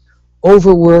 Stress,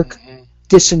 overwork,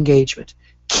 disengagement.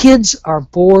 Kids are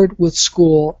bored with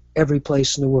school every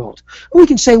place in the world. We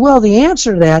can say, well, the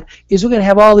answer to that is we're going to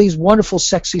have all these wonderful,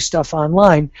 sexy stuff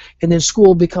online, and then school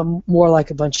will become more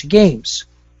like a bunch of games.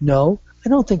 No, I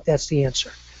don't think that's the answer,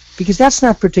 because that's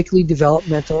not particularly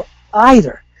developmental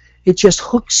either. It just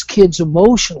hooks kids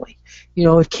emotionally. You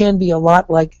know, it can be a lot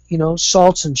like, you know,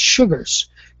 salts and sugars,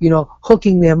 you know,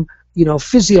 hooking them, you know,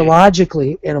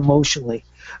 physiologically and emotionally.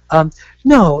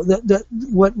 No,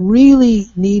 what really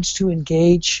needs to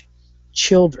engage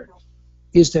children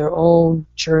is their own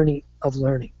journey of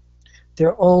learning,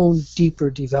 their own deeper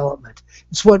development.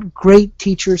 It's what great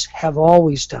teachers have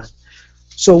always done.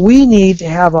 So we need to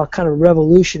have a kind of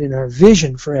revolution in our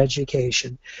vision for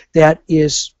education that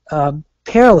is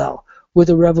parallel with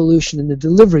a revolution in the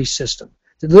delivery system.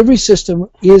 The delivery system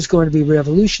is going to be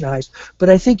revolutionized, but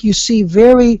I think you see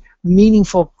very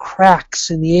meaningful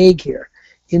cracks in the egg here,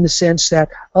 in the sense that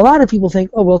a lot of people think,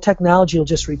 oh, well, technology will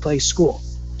just replace school.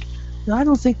 No, I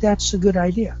don't think that's a good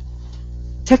idea.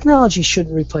 Technology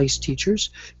shouldn't replace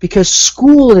teachers, because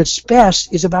school at its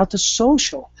best is about the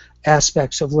social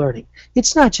aspects of learning.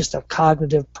 It's not just a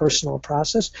cognitive, personal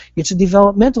process. It's a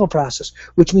developmental process,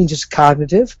 which means it's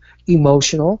cognitive,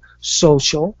 emotional,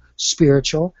 social,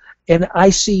 spiritual, and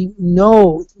I see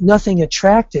nothing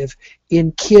attractive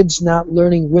in kids not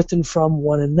learning with and from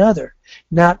one another,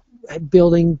 not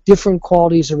building different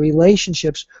qualities of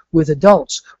relationships with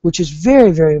adults, which is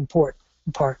very, very important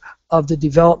part of the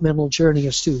developmental journey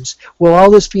of students. Will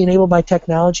all this be enabled by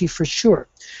technology? For sure.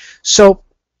 So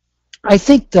I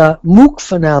think the MOOC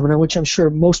phenomenon, which I'm sure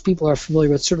most people are familiar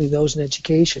with, certainly those in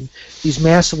education, these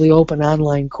massively open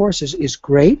online courses, is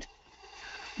great.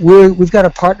 We've got a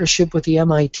partnership with the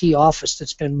MIT office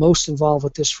that's been most involved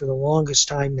with this for the longest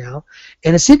time now.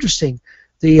 And it's interesting.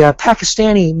 The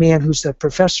Pakistani man who's the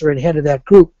professor and head of that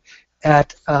group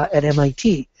at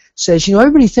MIT says, you know,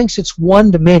 everybody thinks it's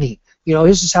one to many. You know,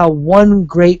 this is how one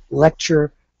great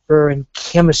lecturer in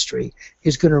chemistry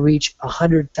is going to reach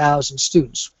 100,000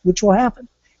 students, which will happen,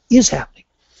 is happening.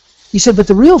 He said, but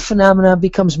the real phenomenon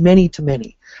becomes many to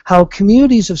many, how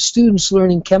communities of students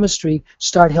learning chemistry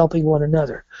start helping one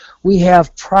another. We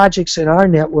have projects in our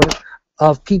network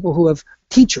of people who have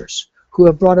teachers who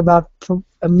have brought about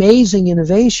amazing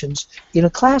innovations in a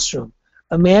classroom.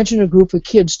 Imagine a group of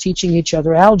kids teaching each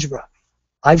other algebra.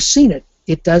 I've seen it.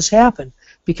 It does happen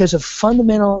because of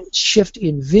fundamental shift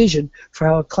in vision for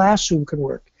how a classroom can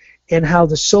work. and how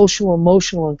the social,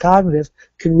 emotional, and cognitive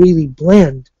can really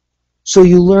blend. So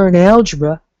you learn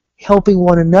algebra, helping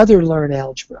one another learn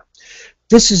algebra.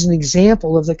 This is an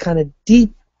example of the kind of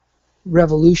deep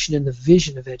revolution in the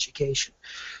vision of education.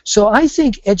 So I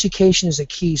think education is a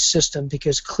key system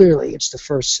because clearly it's the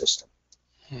first system.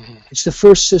 It's the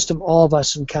first system all of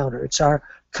us encounter. It's our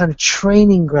kind of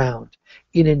training ground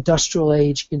in industrial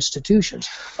age institutions.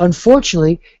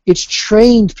 Unfortunately, it's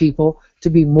trained people to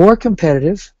be more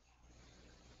competitive,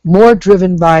 more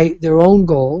driven by their own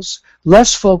goals,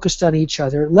 less focused on each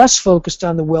other, less focused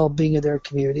on the well-being of their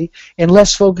community, and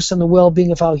less focused on the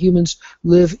well-being of how humans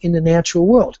live in the natural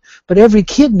world. But every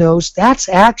kid knows that's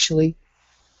actually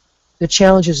the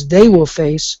challenges they will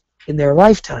face in their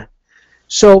lifetime.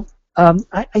 So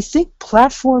I think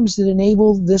platforms that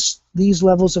enable these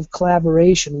levels of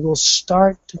collaboration will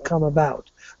start to come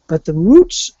about. But the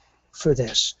roots for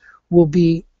this will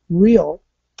be real,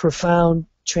 profound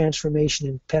transformation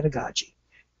in pedagogy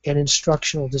and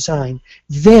instructional design,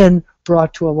 then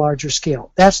brought to a larger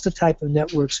scale. That's the type of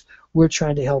networks we're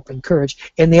trying to help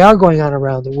encourage, and they are going on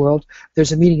around the world.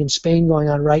 There's a meeting in Spain going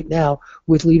on right now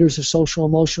with leaders of social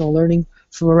emotional learning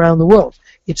from around the world.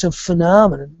 It's a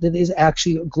phenomenon that is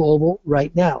actually global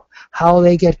right now. How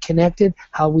they get connected,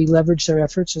 how we leverage their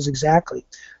efforts is exactly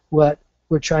what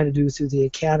we're trying to do through the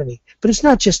Academy. But it's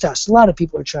not just us. A lot of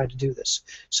people are trying to do this.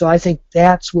 So I think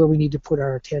that's where we need to put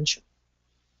our attention.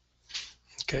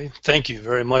 Okay, thank you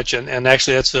very much. And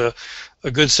actually that's a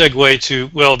good segue to,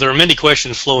 well, there are many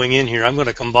questions flowing in here. I'm going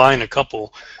to combine a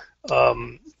couple.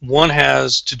 One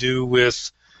has to do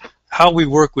with how we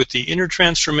work with the inner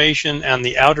transformation and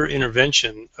the outer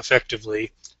intervention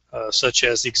effectively, such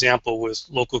as the example with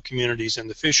local communities and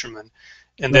the fishermen.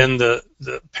 And then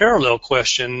the parallel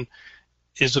question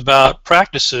is about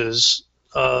practices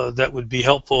that would be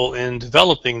helpful in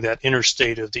developing that inner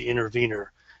state of the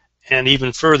intervener. And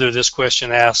even further, this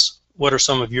question asks, what are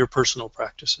some of your personal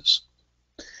practices?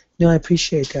 No, I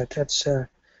appreciate that.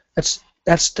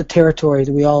 That's the territory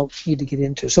that we all need to get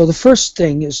into. So the first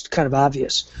thing is kind of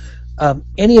obvious.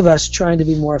 Any of us trying to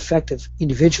be more effective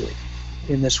individually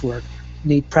in this work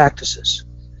need practices.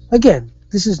 Again,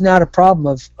 this is not a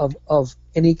problem of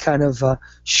any kind of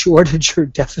shortage or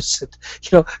deficit.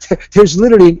 You know, there's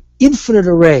literally an infinite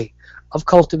array of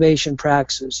cultivation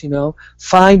practices. You know,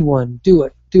 find one, do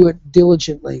it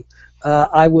diligently.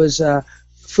 I was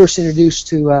first introduced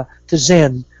to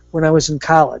Zen when I was in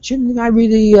college, and I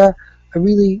really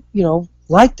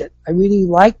liked it. I really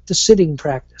liked the sitting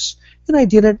practice, and I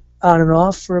did it on and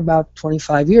off for about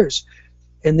 25 years.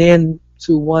 And then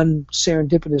through one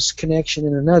serendipitous connection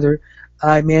and another,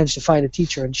 I managed to find a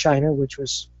teacher in China, which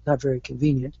was not very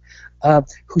convenient,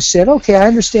 who said, "Okay, I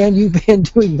understand you've been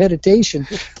doing meditation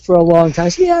for a long time." I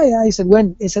said, "Yeah." He said,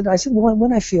 "When?" I said,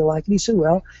 "When I feel like it." He said,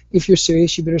 "Well, if you're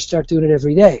serious, you better start doing it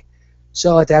every day."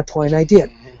 So at that point, I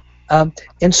did.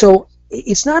 And so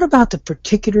it's not about the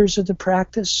particulars of the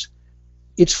practice.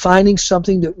 It's finding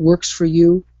something that works for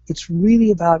you. It's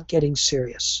really about getting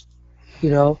serious, you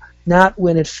know, not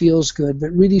when it feels good,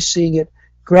 but really seeing it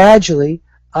gradually.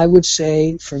 I would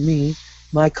say, for me,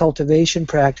 my cultivation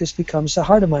practice becomes the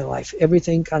heart of my life.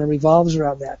 Everything kind of revolves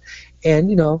around that. And,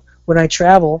 you know, when I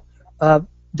travel,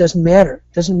 doesn't matter.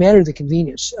 Doesn't matter the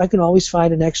convenience. I can always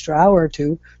find an extra hour or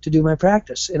two to do my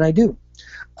practice, and I do.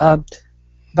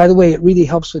 By the way, it really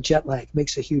helps with jet lag. It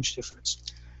makes a huge difference.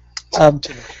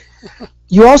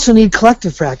 You also need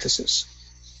collective practices.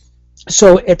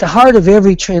 So at the heart of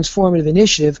every transformative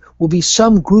initiative will be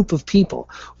some group of people.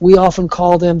 We often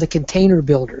call them the container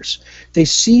builders. They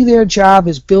see their job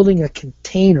as building a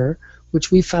container,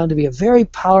 which we found to be a very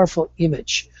powerful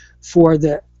image for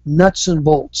the nuts and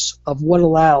bolts of what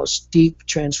allows deep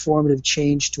transformative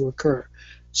change to occur.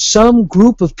 Some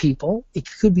group of people, it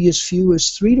could be as few as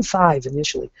 3 to 5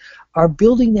 initially, are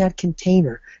building that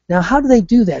container. Now, how do they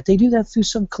do that? They do that through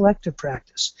some collective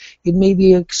practice. It may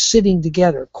be sitting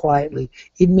together quietly.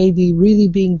 It may be really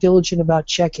being diligent about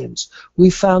check-ins. We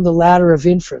found the ladder of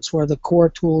inference, one of the core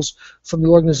tools from the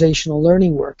organizational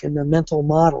learning work and the mental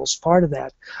models, part of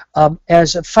that,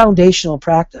 as a foundational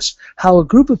practice, how a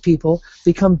group of people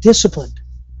become disciplined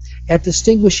at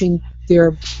distinguishing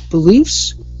their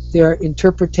beliefs, their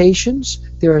interpretations,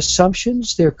 their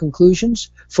assumptions, their conclusions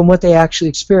from what they actually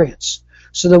experience.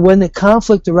 So that when the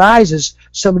conflict arises,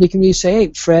 somebody can really say,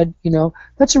 "Hey, Fred, you know,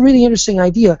 that's a really interesting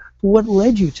idea, but what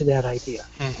led you to that idea?"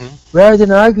 Rather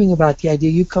than arguing about the idea,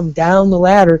 you come down the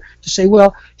ladder to say,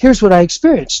 "Well, here's what I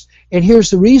experienced, and here's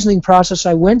the reasoning process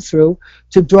I went through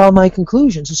to draw my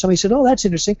conclusions." And somebody said, "Oh, that's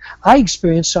interesting. I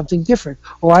experienced something different,"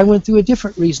 or "I went through a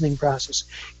different reasoning process."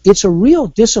 It's a real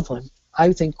discipline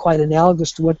I think, quite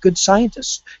analogous to what good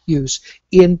scientists use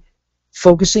in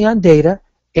focusing on data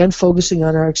and focusing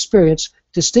on our experience,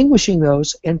 distinguishing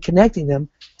those and connecting them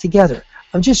together.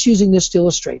 I'm just using this to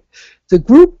illustrate. The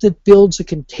group that builds a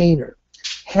container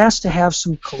has to have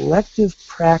some collective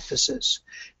practices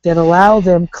that allow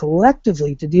them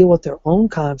collectively to deal with their own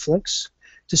conflicts,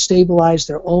 to stabilize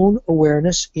their own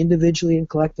awareness individually and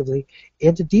collectively,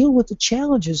 and to deal with the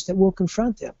challenges that will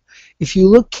confront them. If you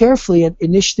look carefully at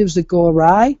initiatives that go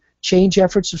awry, change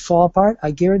efforts that fall apart,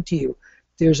 I guarantee you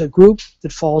there's a group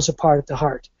that falls apart at the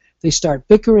heart. They start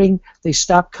bickering, they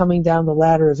stop coming down the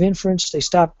ladder of inference, they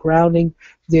stop grounding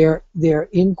their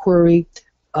inquiry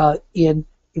in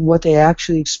what they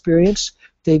actually experience.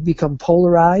 They become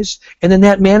polarized, and then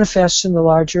that manifests in the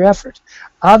larger effort.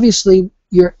 Obviously,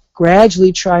 you're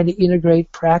gradually trying to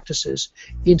integrate practices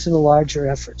into the larger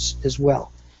efforts as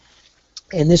well.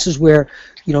 And this is where,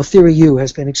 Theory U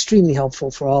has been extremely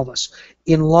helpful for all of us.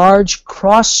 In large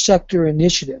cross-sector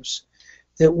initiatives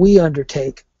that we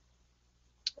undertake,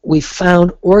 we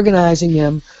found organizing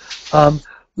them.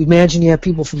 We imagine you have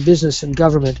people from business and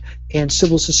government and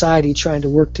civil society trying to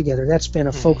work together. That's been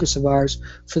a focus of ours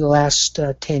for the last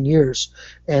 10 years.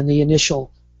 And the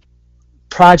initial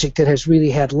project that has really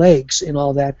had legs in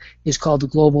all that is called the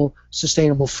Global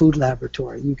Sustainable Food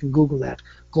Laboratory. You can Google that,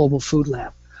 Global Food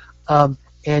Lab.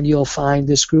 And you'll find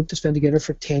this group that's been together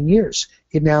for 10 years.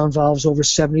 It now involves over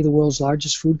 70 of the world's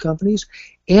largest food companies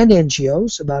and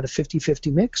NGOs, about a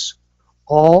 50-50 mix,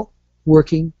 all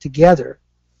working together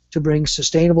to bring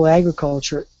sustainable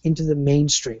agriculture into the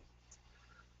mainstream.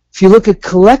 If you look at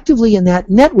collectively in that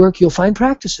network, you'll find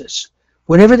practices.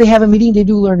 Whenever they have a meeting, they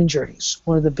do learning journeys,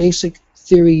 one of the basic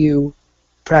Theory U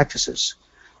practices.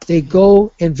 They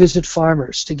go and visit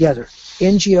farmers together.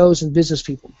 NGOs and business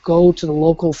people go to the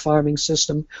local farming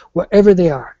system wherever they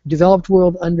are. Developed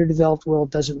world, underdeveloped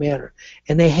world, doesn't matter.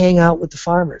 And they hang out with the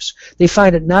farmers. They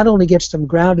find it not only gets them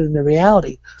grounded in the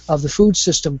reality of the food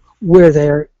system where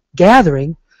they're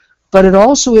gathering, but it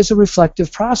also is a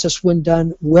reflective process when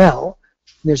done well.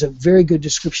 There's a very good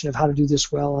description of how to do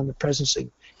this well on the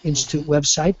Presencing Institute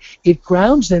website. It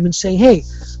grounds them in saying, hey,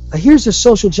 here's this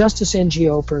social justice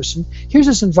NGO person, here's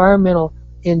this environmental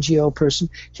NGO person,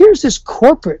 here's this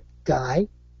corporate guy.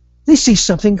 They see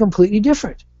something completely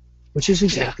different, which is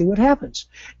exactly what happens.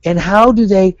 And how do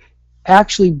they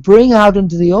actually bring out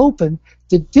into the open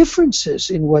the differences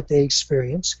in what they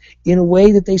experience in a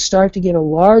way that they start to get a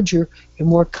larger and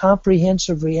more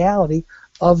comprehensive reality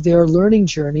of their learning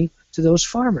journey to those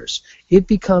farmers. It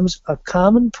becomes a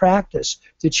common practice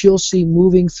that you'll see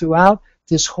moving throughout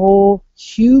this whole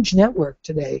huge network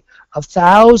today of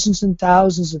thousands and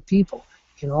thousands of people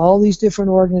in all these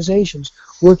different organizations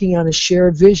working on a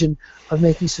shared vision of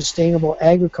making sustainable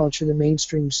agriculture the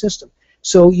mainstream system.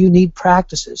 So you need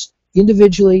practices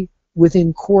individually,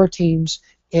 within core teams,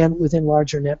 and within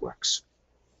larger networks.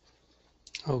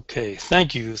 Okay,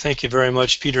 thank you. Thank you very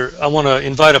much, Peter. I want to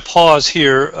invite a pause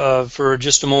here for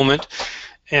just a moment,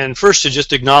 and first to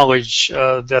just acknowledge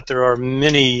that there are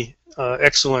many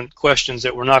excellent questions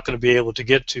that we're not going to be able to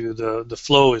get to. The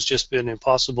flow has just been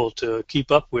impossible to keep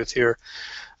up with here.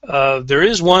 There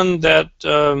is one that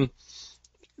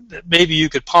maybe you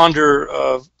could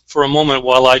ponder for a moment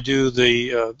while I do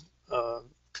the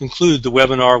conclude the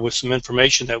webinar with some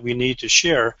information that we need to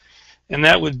share. And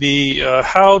that would be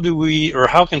how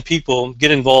can people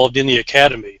get involved in the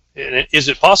Academy? And is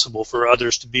it possible for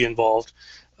others to be involved?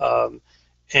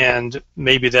 And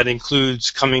maybe that includes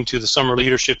coming to the Summer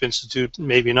Leadership Institute,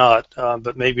 maybe not,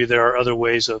 but maybe there are other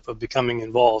ways of becoming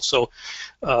involved. So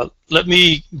let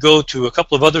me go to a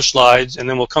couple of other slides, and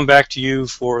then we'll come back to you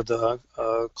for the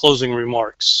closing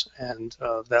remarks, and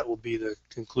that will be the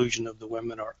conclusion of the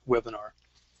webinar.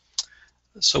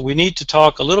 So we need to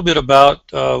talk a little bit about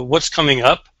what's coming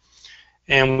up,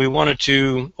 and we wanted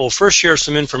to, well, first share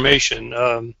some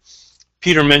information.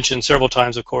 Peter mentioned several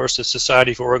times, of course, the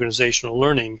Society for Organizational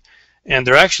Learning, and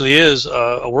there actually is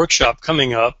a workshop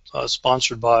coming up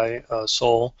sponsored by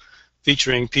Sol,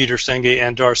 featuring Peter Senge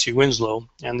and Darcy Winslow,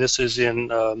 and this is in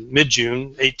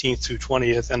mid-June, 18th through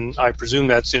 20th, and I presume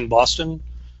that's in Boston,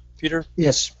 Peter?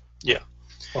 Yes. Yeah.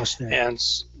 Boston. And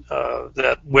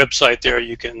that website there,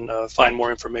 you can find more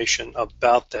information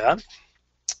about that.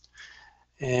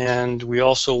 And we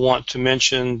also want to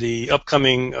mention the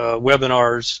upcoming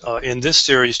webinars in this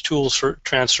series, Tools for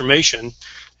Transformation.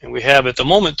 And we have at the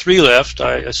moment 3 left.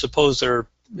 I suppose there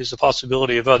is a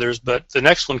possibility of others, but the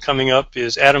next one coming up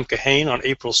is Adam Kahane on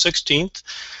April 16th,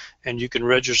 and you can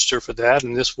register for that.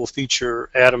 And this will feature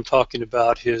Adam talking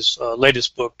about his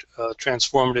latest book,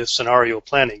 Transformative Scenario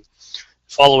Planning.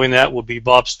 Following that will be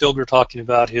Bob Stilger talking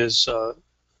about his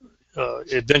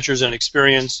adventures and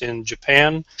experience in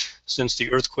Japan since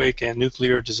the earthquake and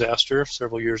nuclear disaster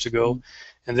several years ago.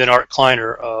 And then Art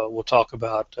Kleiner will talk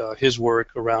about his work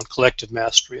around collective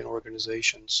mastery in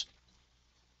organizations.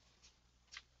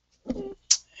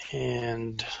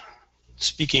 And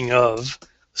speaking of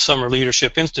Summer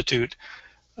Leadership Institute,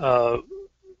 or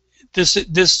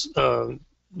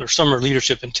Summer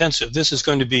Leadership Intensive, this is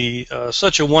going to be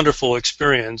such a wonderful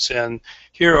experience, and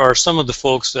here are some of the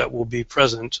folks that will be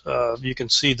present. You can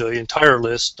see the entire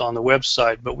list on the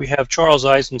website, but we have Charles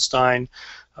Eisenstein,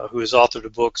 who has authored a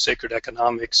book, Sacred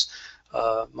Economics,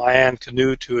 Mayan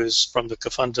Canute, who is from the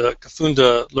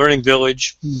Kafunda Learning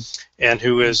Village, and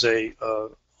who is a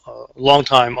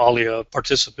longtime ALIA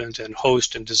participant and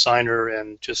host and designer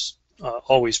and just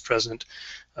always present.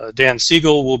 Dan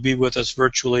Siegel will be with us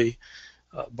virtually,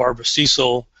 Barbara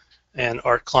Cecil and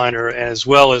Art Kleiner, as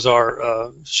well as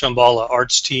our Shambhala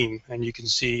arts team. And you can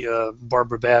see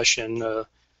Barbara Bash and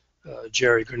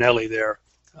Jerry Grinelli there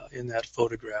in that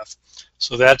photograph.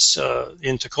 So that's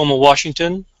in Tacoma,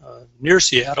 Washington, near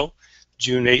Seattle,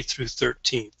 June 8th through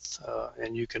 13th.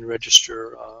 And you can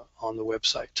register on the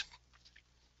website.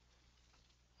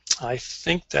 I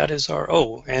think that is our,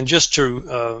 and just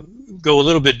to go a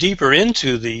little bit deeper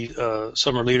into the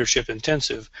Summer Leadership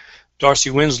Intensive,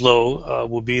 Darcy Winslow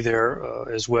will be there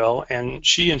as well, and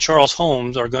she and Charles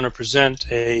Holmes are going to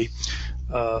present a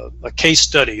case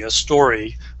study, a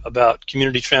story about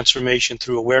community transformation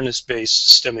through awareness-based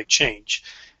systemic change.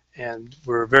 And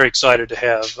we're very excited to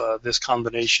have this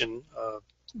combination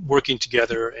working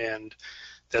together, and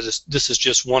this is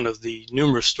just one of the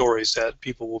numerous stories that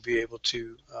people will be able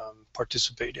to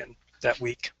participate in that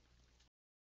week.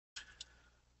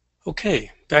 Okay,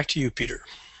 back to you, Peter.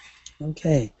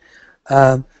 Okay.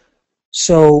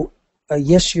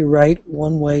 Yes, you're right.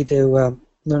 One way to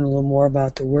learn a little more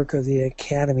about the work of the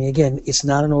Academy, again, it's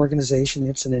not an organization,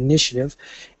 it's an initiative.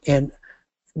 And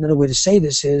another way to say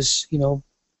this is,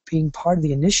 being part of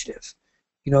the initiative.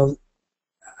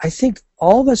 I think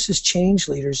all of us as change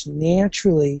leaders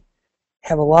naturally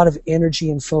have a lot of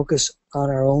energy and focus on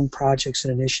our own projects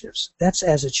and initiatives. That's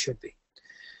as it should be.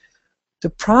 The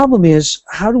problem is,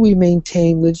 how do we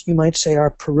maintain, you might say,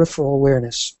 our peripheral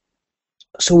awareness?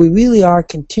 So we really are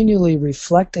continually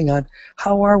reflecting on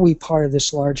how are we part of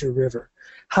this larger river?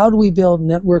 How do we build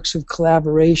networks of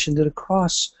collaboration that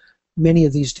across many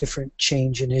of these different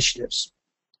change initiatives?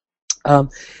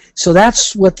 So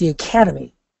that's what the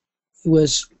Academy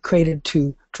was created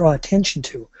to draw attention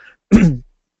to.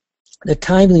 The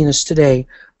timeliness today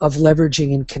of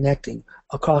leveraging and connecting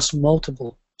across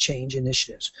multiple change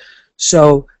initiatives.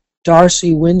 So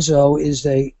Darcy Winslow is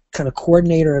the kind of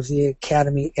coordinator of the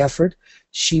Academy effort.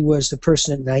 She was the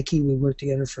person at Nike, we worked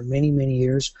together for many, many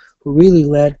years, who really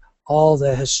led all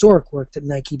the historic work that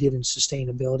Nike did in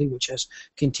sustainability, which has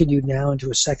continued now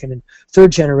into a second and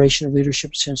third generation of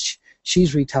leadership since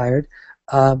she's retired.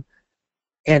 And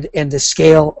the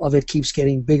scale of it keeps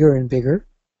getting bigger and bigger.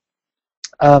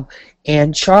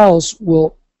 And Charles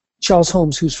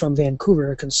Holmes, who's from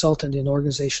Vancouver, a consultant in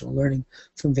organizational learning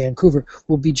from Vancouver,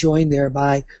 will be joined there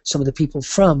by some of the people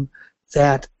from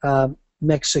that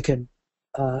Mexican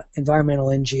environmental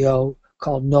NGO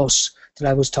called NOS that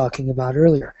I was talking about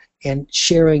earlier, and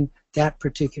sharing that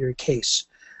particular case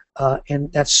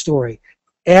and that story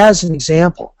as an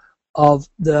example of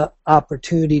the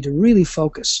opportunity to really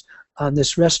focus on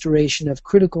this restoration of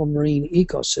critical marine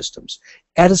ecosystems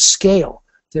at a scale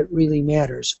that really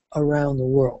matters around the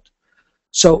world.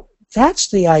 So that's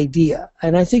the idea,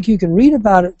 and I think you can read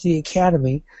about it at the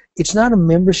Academy. It's not a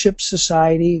membership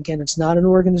society. Again, it's not an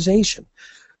organization.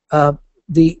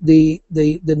 The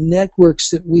networks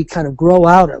that we kind of grow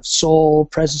out of, Soul,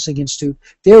 Presencing Institute,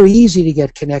 they're easy to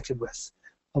get connected with.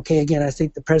 Okay, again, I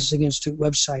think the Presencing Institute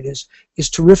website is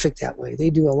terrific that way. They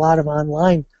do a lot of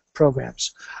online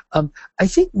programs. I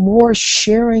think more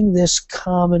sharing this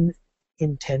common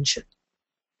intention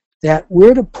that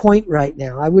we're at a point right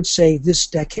now, I would say this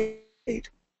decade. In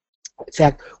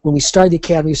fact, when we started the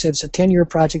Academy, we said it's a 10-year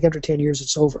project. After 10 years,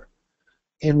 it's over.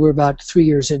 And we're about 3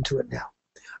 years into it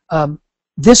now.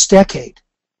 This decade,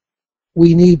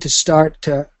 we need to start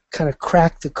to kind of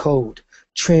crack the code,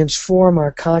 transform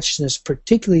our consciousness,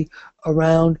 particularly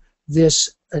around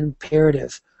this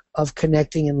imperative of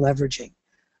connecting and leveraging.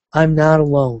 I'm not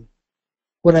alone.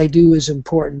 What I do is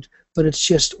important, but it's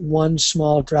just one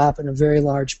small drop in a very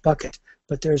large bucket.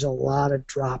 But there's a lot of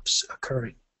drops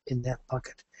occurring in that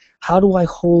bucket. How do I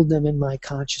hold them in my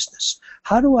consciousness?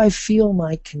 How do I feel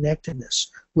my connectedness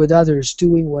with others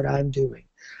doing what I'm doing?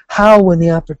 How, when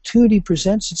the opportunity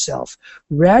presents itself,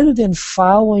 rather than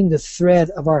following the thread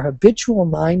of our habitual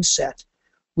mindset,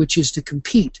 which is to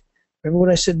compete, Remember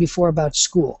what I said before about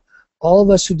school? All of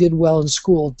us who did well in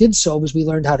school did so because we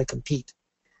learned how to compete,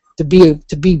 to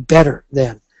be better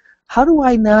than. How do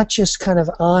I not just kind of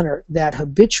honor that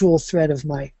habitual thread of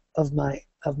my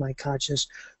consciousness,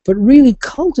 but really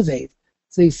cultivate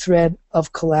the thread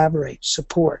of collaborate,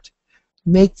 support,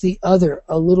 make the other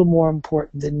a little more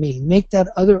important than me, make that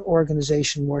other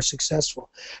organization more successful.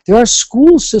 There are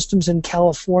school systems in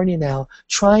California now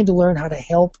trying to learn how to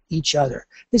help each other.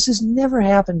 This has never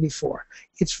happened before.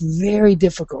 It's very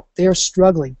difficult. They're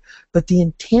struggling. But the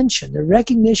intention, the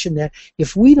recognition that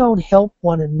if we don't help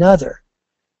one another,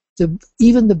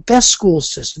 even the best school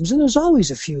systems, and there's always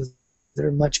a few that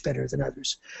are much better than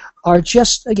others, are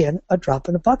just, again, a drop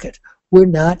in a bucket. We're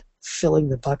not filling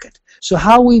the bucket. So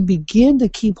how we begin to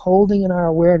keep holding in our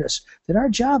awareness that our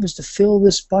job is to fill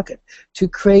this bucket, to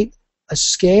create a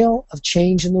scale of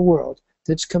change in the world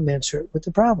that's commensurate with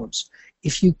the problems.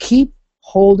 If you keep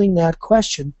holding that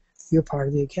question, you're part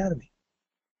of the Academy.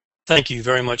 Thank you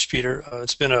very much, Peter.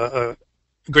 It's been a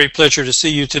great pleasure to see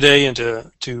you today and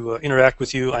to interact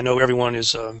with you. I know everyone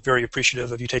is very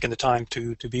appreciative of you taking the time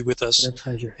to be with us. My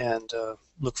pleasure. And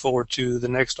look forward to the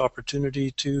next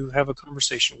opportunity to have a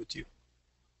conversation with you.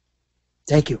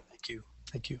 Thank you. Thank you.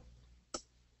 Thank you.